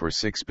possible for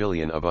 6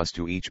 billion of us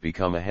to each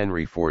become a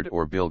Henry Ford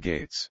or Bill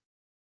Gates.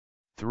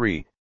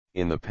 3.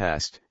 In the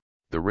past,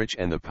 the rich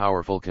and the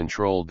powerful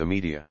controlled the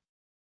media.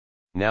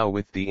 Now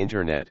with the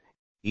internet,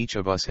 each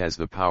of us has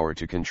the power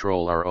to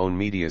control our own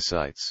media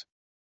sites.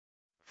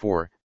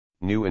 4.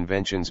 New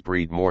inventions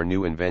breed more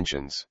new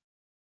inventions.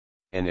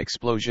 An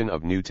explosion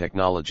of new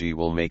technology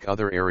will make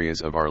other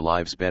areas of our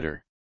lives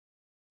better.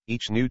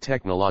 Each new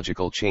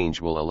technological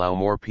change will allow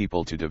more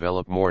people to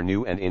develop more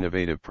new and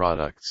innovative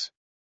products.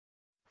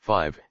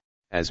 5.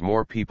 As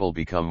more people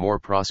become more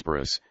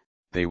prosperous,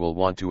 they will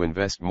want to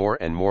invest more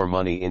and more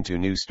money into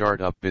new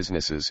startup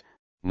businesses,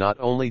 not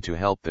only to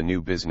help the new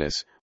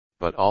business,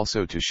 but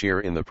also to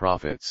share in the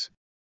profits.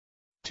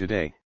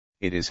 Today,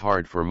 it is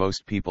hard for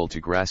most people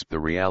to grasp the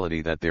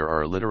reality that there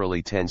are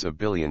literally tens of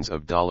billions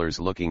of dollars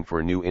looking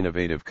for new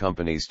innovative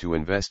companies to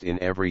invest in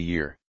every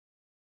year.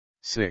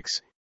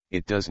 6.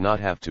 It does not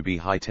have to be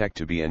high-tech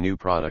to be a new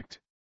product.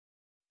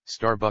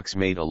 Starbucks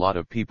made a lot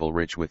of people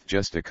rich with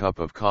just a cup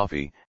of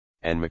coffee,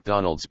 and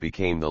McDonald's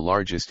became the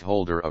largest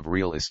holder of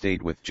real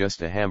estate with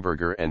just a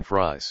hamburger and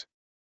fries.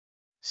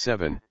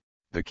 7.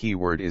 The key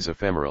word is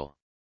ephemeral.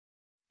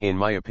 In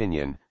my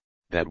opinion,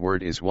 that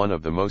word is one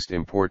of the most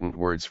important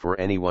words for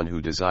anyone who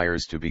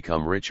desires to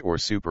become rich or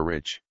super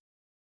rich.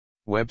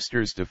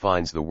 Webster's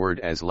defines the word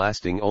as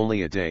lasting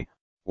only a day,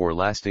 or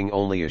lasting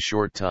only a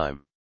short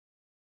time.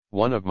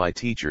 One of my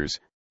teachers,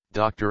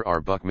 Dr.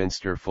 R.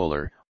 Buckminster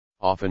Fuller,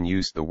 often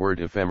used the word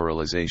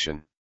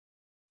ephemeralization.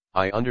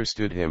 I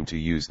understood him to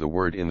use the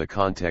word in the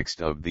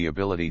context of the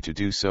ability to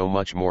do so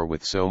much more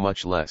with so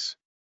much less.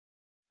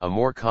 A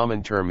more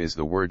common term is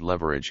the word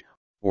leverage,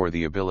 or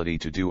the ability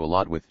to do a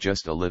lot with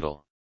just a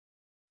little.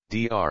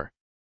 Dr.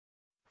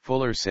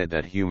 Fuller said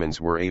that humans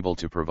were able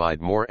to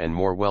provide more and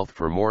more wealth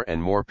for more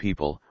and more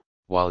people,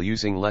 while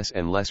using less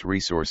and less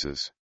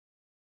resources.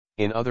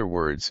 In other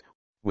words,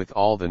 with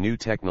all the new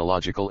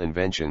technological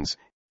inventions,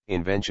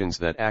 inventions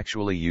that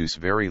actually use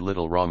very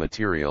little raw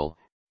material.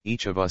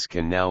 Each of us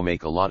can now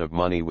make a lot of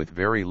money with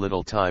very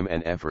little time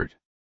and effort.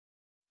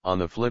 On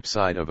the flip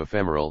side of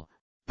ephemeral,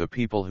 the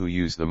people who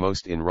use the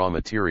most in raw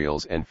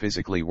materials and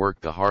physically work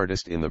the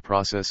hardest in the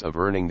process of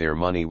earning their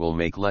money will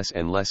make less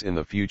and less in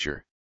the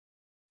future.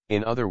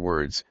 In other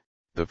words,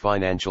 the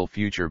financial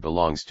future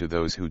belongs to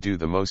those who do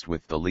the most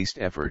with the least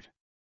effort.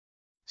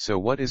 So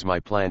what is my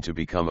plan to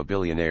become a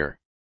billionaire?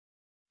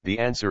 The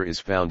answer is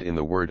found in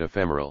the word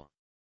ephemeral.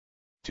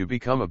 To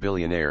become a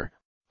billionaire,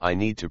 I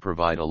need to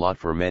provide a lot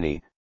for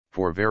many,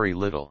 for very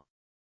little.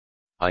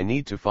 I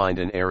need to find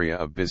an area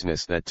of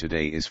business that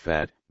today is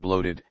fat,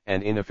 bloated,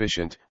 and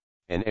inefficient,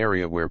 an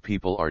area where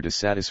people are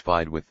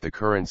dissatisfied with the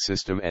current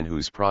system and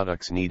whose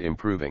products need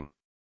improving.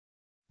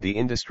 The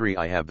industry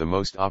I have the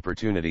most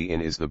opportunity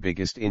in is the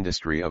biggest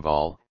industry of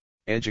all,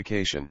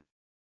 education.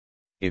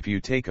 If you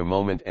take a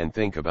moment and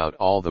think about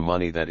all the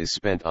money that is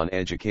spent on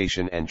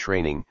education and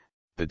training,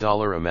 the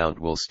dollar amount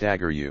will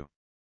stagger you.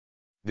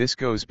 This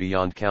goes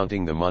beyond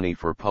counting the money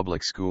for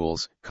public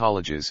schools,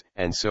 colleges,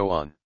 and so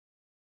on.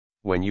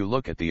 When you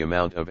look at the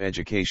amount of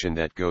education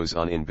that goes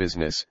on in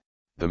business,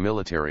 the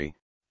military,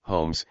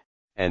 homes,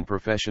 and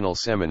professional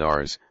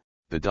seminars,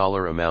 the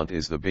dollar amount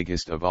is the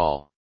biggest of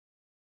all.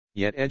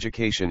 Yet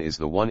education is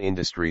the one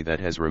industry that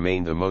has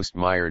remained the most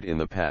mired in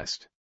the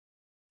past.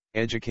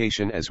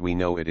 Education as we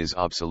know it is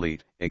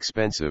obsolete,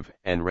 expensive,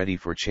 and ready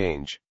for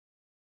change.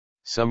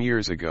 Some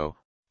years ago,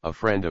 a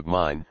friend of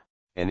mine,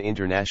 an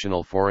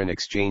international foreign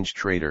exchange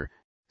trader,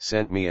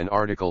 sent me an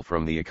article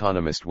from the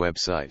Economist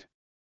website.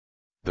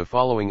 The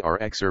following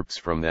are excerpts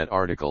from that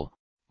article.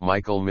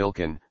 Michael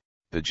Milken,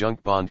 the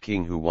junk bond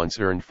king who once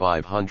earned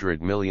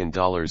 $500 million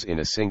in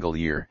a single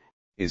year,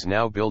 is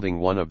now building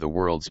one of the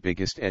world's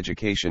biggest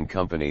education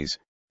companies,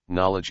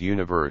 Knowledge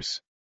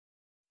Universe.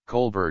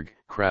 Kohlberg,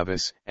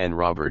 Kravis, and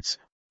Roberts,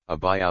 a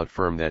buyout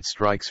firm that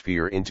strikes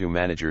fear into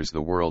managers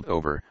the world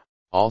over,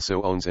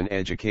 also owns an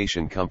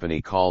education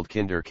company called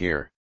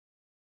KinderCare.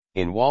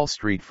 In Wall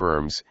Street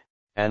firms,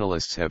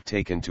 analysts have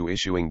taken to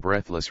issuing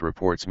breathless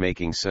reports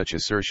making such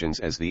assertions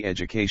as the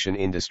education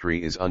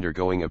industry is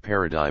undergoing a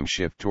paradigm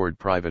shift toward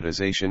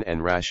privatization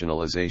and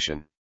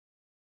rationalization.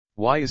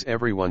 Why is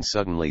everyone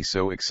suddenly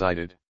so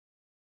excited?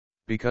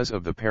 Because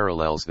of the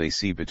parallels they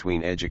see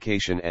between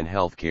education and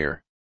healthcare.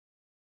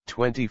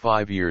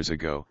 25 years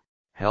ago,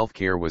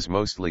 healthcare was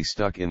mostly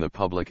stuck in the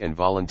public and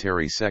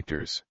voluntary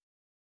sectors.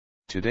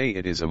 Today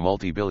it is a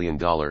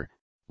multi-billion-dollar,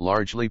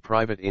 largely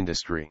private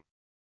industry.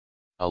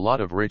 A lot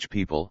of rich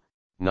people,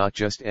 not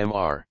just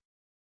Mr.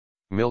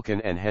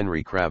 Milken and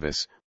Henry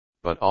Kravis,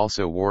 but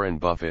also Warren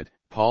Buffett,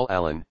 Paul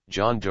Allen,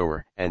 John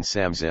Doerr, and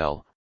Sam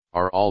Zell,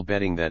 are all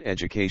betting that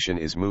education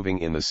is moving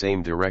in the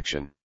same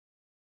direction.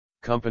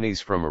 Companies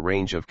from a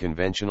range of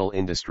conventional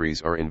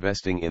industries are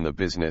investing in the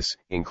business,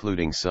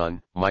 including Sun,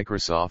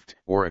 Microsoft,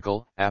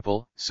 Oracle,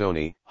 Apple,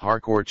 Sony,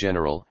 Harcourt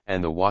General,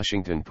 and the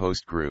Washington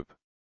Post Group.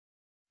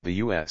 The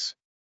U.S.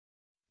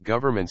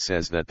 government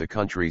says that the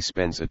country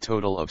spends a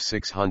total of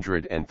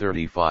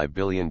 $635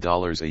 billion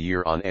a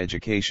year on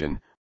education,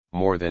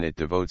 more than it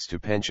devotes to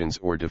pensions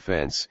or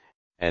defense,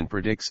 and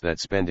predicts that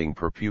spending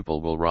per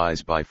pupil will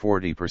rise by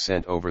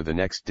 40% over the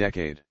next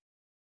decade.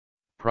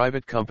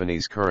 Private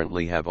companies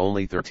currently have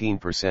only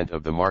 13%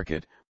 of the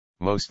market,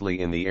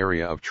 mostly in the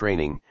area of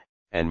training,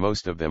 and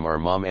most of them are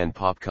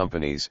mom-and-pop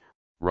companies,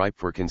 ripe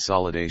for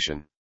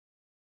consolidation.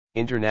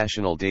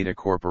 International Data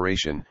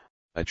Corporation,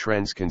 a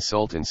trends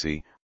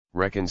consultancy,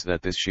 reckons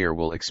that this share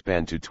will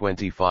expand to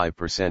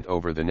 25%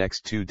 over the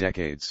next 2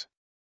 decades.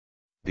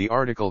 The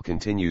article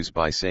continues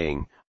by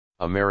saying,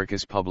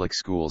 America's public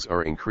schools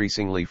are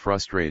increasingly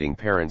frustrating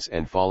parents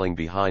and falling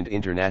behind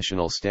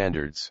international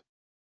standards.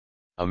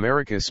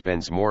 America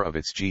spends more of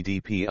its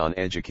GDP on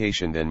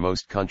education than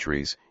most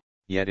countries,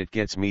 yet it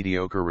gets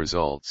mediocre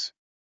results.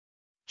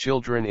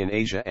 Children in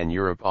Asia and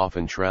Europe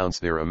often trounce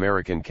their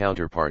American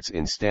counterparts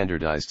in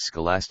standardized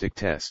scholastic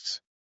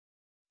tests.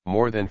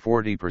 More than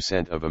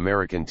 40% of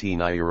American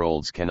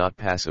teen-year-olds cannot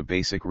pass a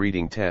basic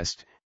reading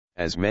test,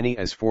 as many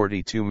as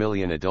 42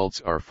 million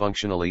adults are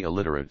functionally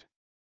illiterate.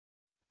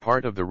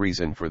 Part of the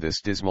reason for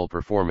this dismal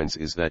performance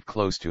is that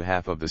close to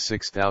half of the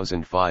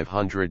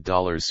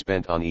 $6,500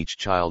 spent on each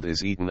child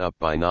is eaten up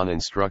by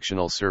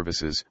non-instructional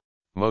services,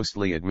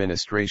 mostly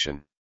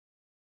administration.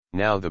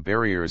 Now the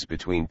barriers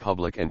between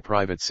public and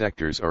private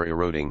sectors are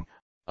eroding,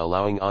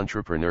 allowing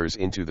entrepreneurs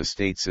into the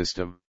state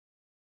system.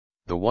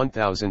 The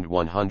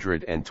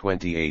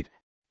 1,128,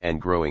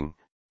 and growing,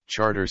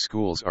 charter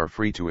schools are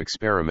free to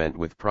experiment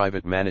with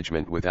private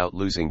management without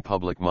losing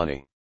public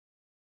money.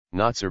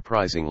 Not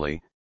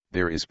surprisingly,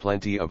 there is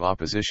plenty of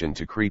opposition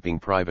to creeping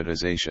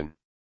privatization.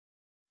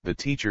 The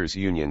teachers'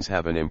 unions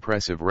have an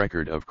impressive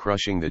record of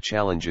crushing the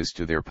challenges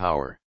to their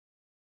power.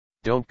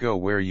 Don't Go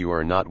Where You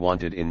Are Not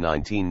Wanted. In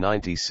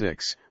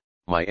 1996,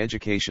 my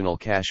educational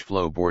cash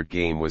flow board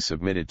game was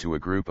submitted to a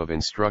group of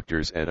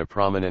instructors at a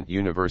prominent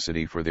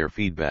university for their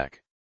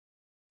feedback.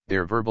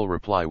 Their verbal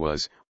reply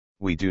was,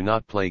 "We do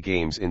not play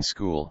games in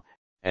school,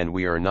 and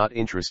we are not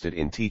interested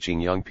in teaching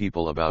young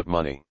people about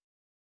money."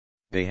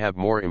 They have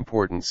more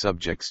important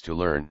subjects to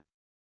learn.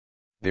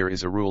 There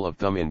is a rule of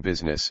thumb in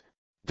business: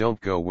 don't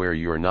go where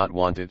you're not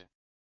wanted.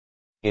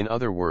 In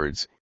other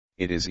words,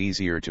 it is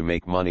easier to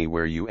make money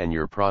where you and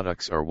your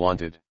products are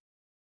wanted.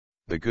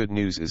 The good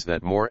news is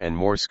that more and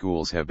more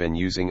schools have been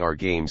using our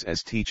games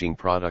as teaching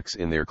products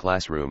in their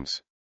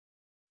classrooms.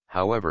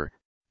 However,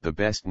 the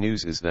best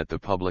news is that the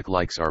public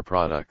likes our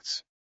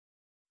products.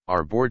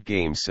 Our board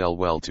games sell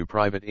well to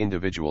private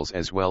individuals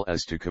as well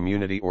as to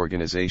community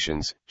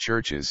organizations,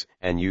 churches,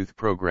 and youth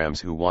programs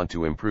who want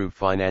to improve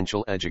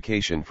financial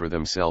education for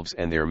themselves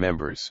and their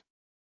members.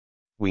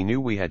 We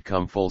knew we had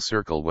come full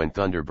circle when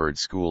Thunderbird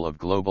School of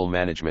Global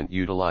Management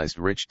utilized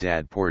Rich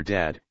Dad Poor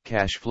Dad,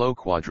 Cash Flow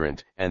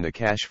Quadrant, and the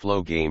Cash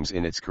Flow games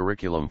in its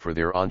curriculum for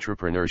their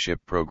entrepreneurship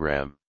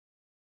program.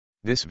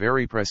 This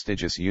very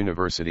prestigious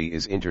university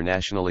is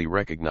internationally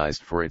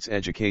recognized for its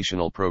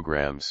educational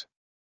programs.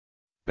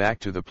 Back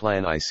to the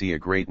plan. I see a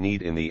great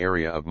need in the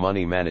area of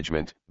money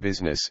management,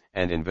 business,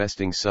 and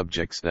investing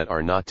subjects that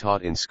are not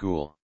taught in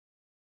school.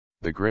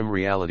 The grim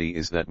reality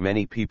is that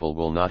many people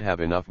will not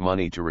have enough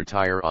money to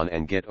retire on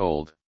and get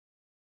old.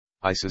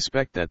 I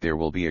suspect that there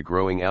will be a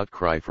growing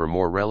outcry for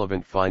more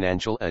relevant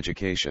financial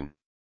education.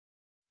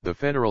 The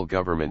federal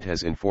government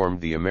has informed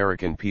the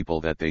American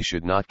people that they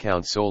should not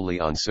count solely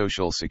on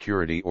Social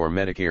Security or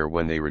Medicare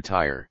when they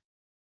retire.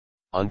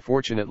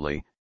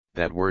 Unfortunately,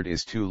 that word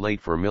is too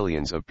late for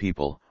millions of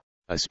people,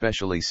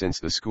 especially since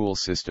the school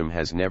system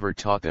has never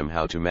taught them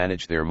how to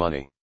manage their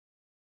money.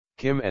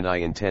 Kim and I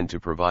intend to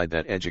provide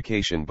that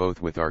education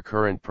both with our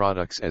current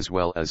products as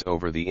well as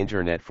over the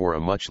internet for a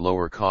much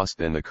lower cost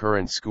than the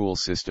current school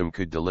system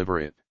could deliver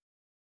it.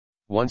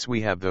 Once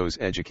we have those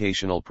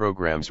educational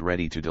programs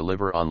ready to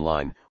deliver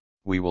online,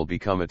 we will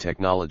become a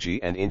technology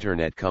and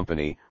internet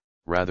company,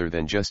 rather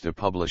than just a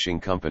publishing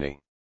company.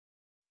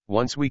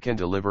 Once we can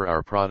deliver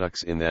our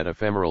products in that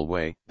ephemeral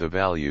way, the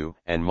value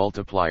and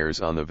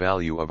multipliers on the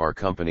value of our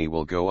company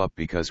will go up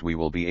because we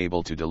will be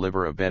able to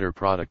deliver a better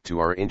product to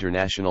our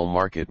international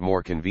market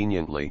more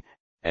conveniently,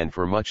 and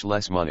for much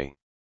less money.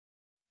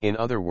 In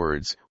other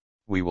words,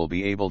 we will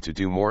be able to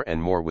do more and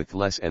more with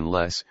less and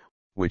less,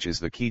 which is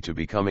the key to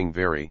becoming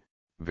very,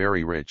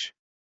 very rich.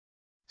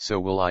 So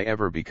will I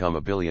ever become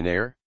a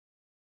billionaire?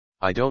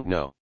 I don't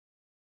know.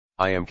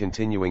 I am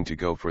continuing to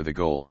go for the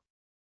goal.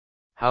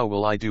 How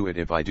will I do it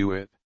if I do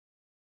it?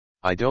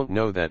 I don't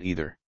know that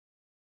either.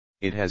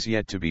 It has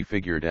yet to be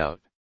figured out.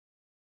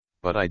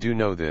 But I do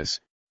know this: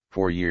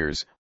 for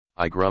years,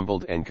 I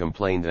grumbled and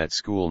complained that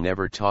school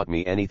never taught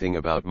me anything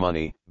about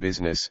money,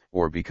 business,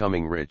 or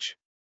becoming rich.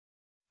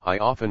 I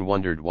often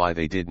wondered why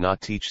they did not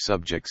teach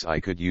subjects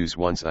I could use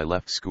once I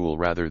left school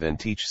rather than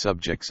teach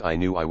subjects I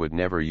knew I would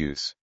never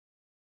use.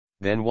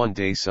 Then one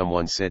day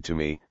someone said to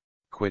me,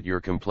 "Quit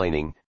your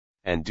complaining,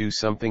 and do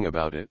something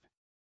about it."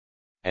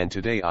 And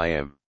today I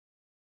am.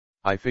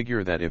 I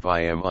figure that if I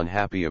am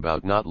unhappy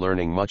about not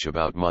learning much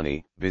about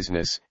money,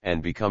 business,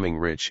 and becoming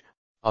rich,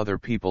 other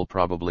people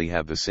probably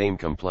have the same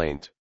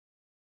complaint.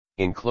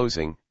 In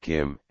closing,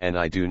 Kim and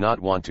I do not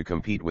want to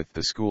compete with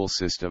the school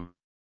system.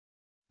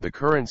 The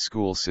current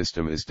school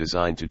system is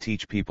designed to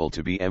teach people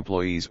to be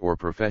employees or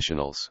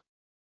professionals.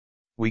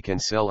 We can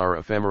sell our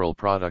ephemeral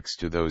products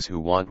to those who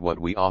want what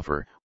we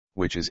offer,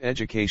 which is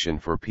education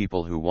for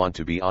people who want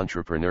to be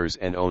entrepreneurs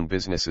and own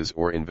businesses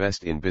or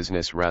invest in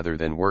business rather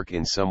than work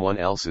in someone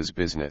else's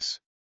business.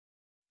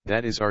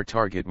 That is our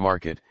target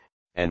market,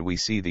 and we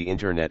see the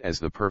internet as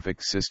the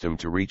perfect system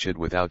to reach it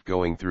without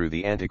going through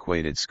the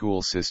antiquated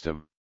school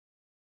system.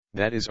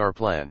 That is our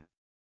plan.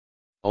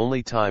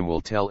 Only time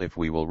will tell if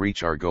we will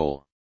reach our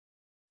goal.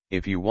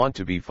 If you want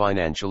to be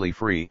financially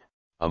free,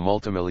 a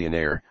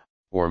multimillionaire,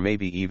 or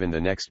maybe even the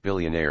next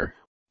billionaire,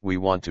 we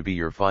want to be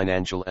your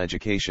financial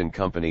education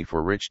company.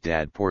 For Rich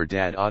Dad Poor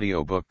Dad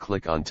audiobook,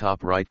 click on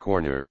top right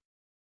corner.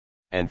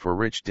 And for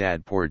Rich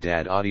Dad Poor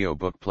Dad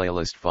audiobook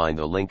playlist, find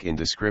the link in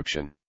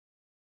description.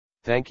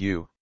 Thank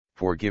you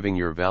for giving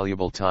your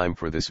valuable time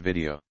for this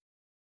video.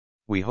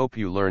 We hope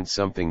you learned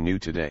something new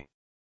today.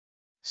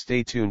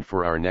 Stay tuned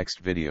for our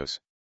next videos.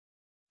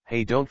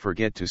 Hey, don't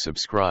forget to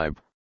subscribe,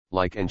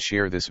 like and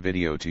share this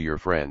video to your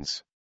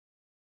friends.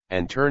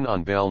 And turn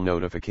on bell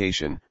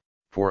notification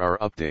for our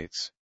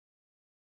updates.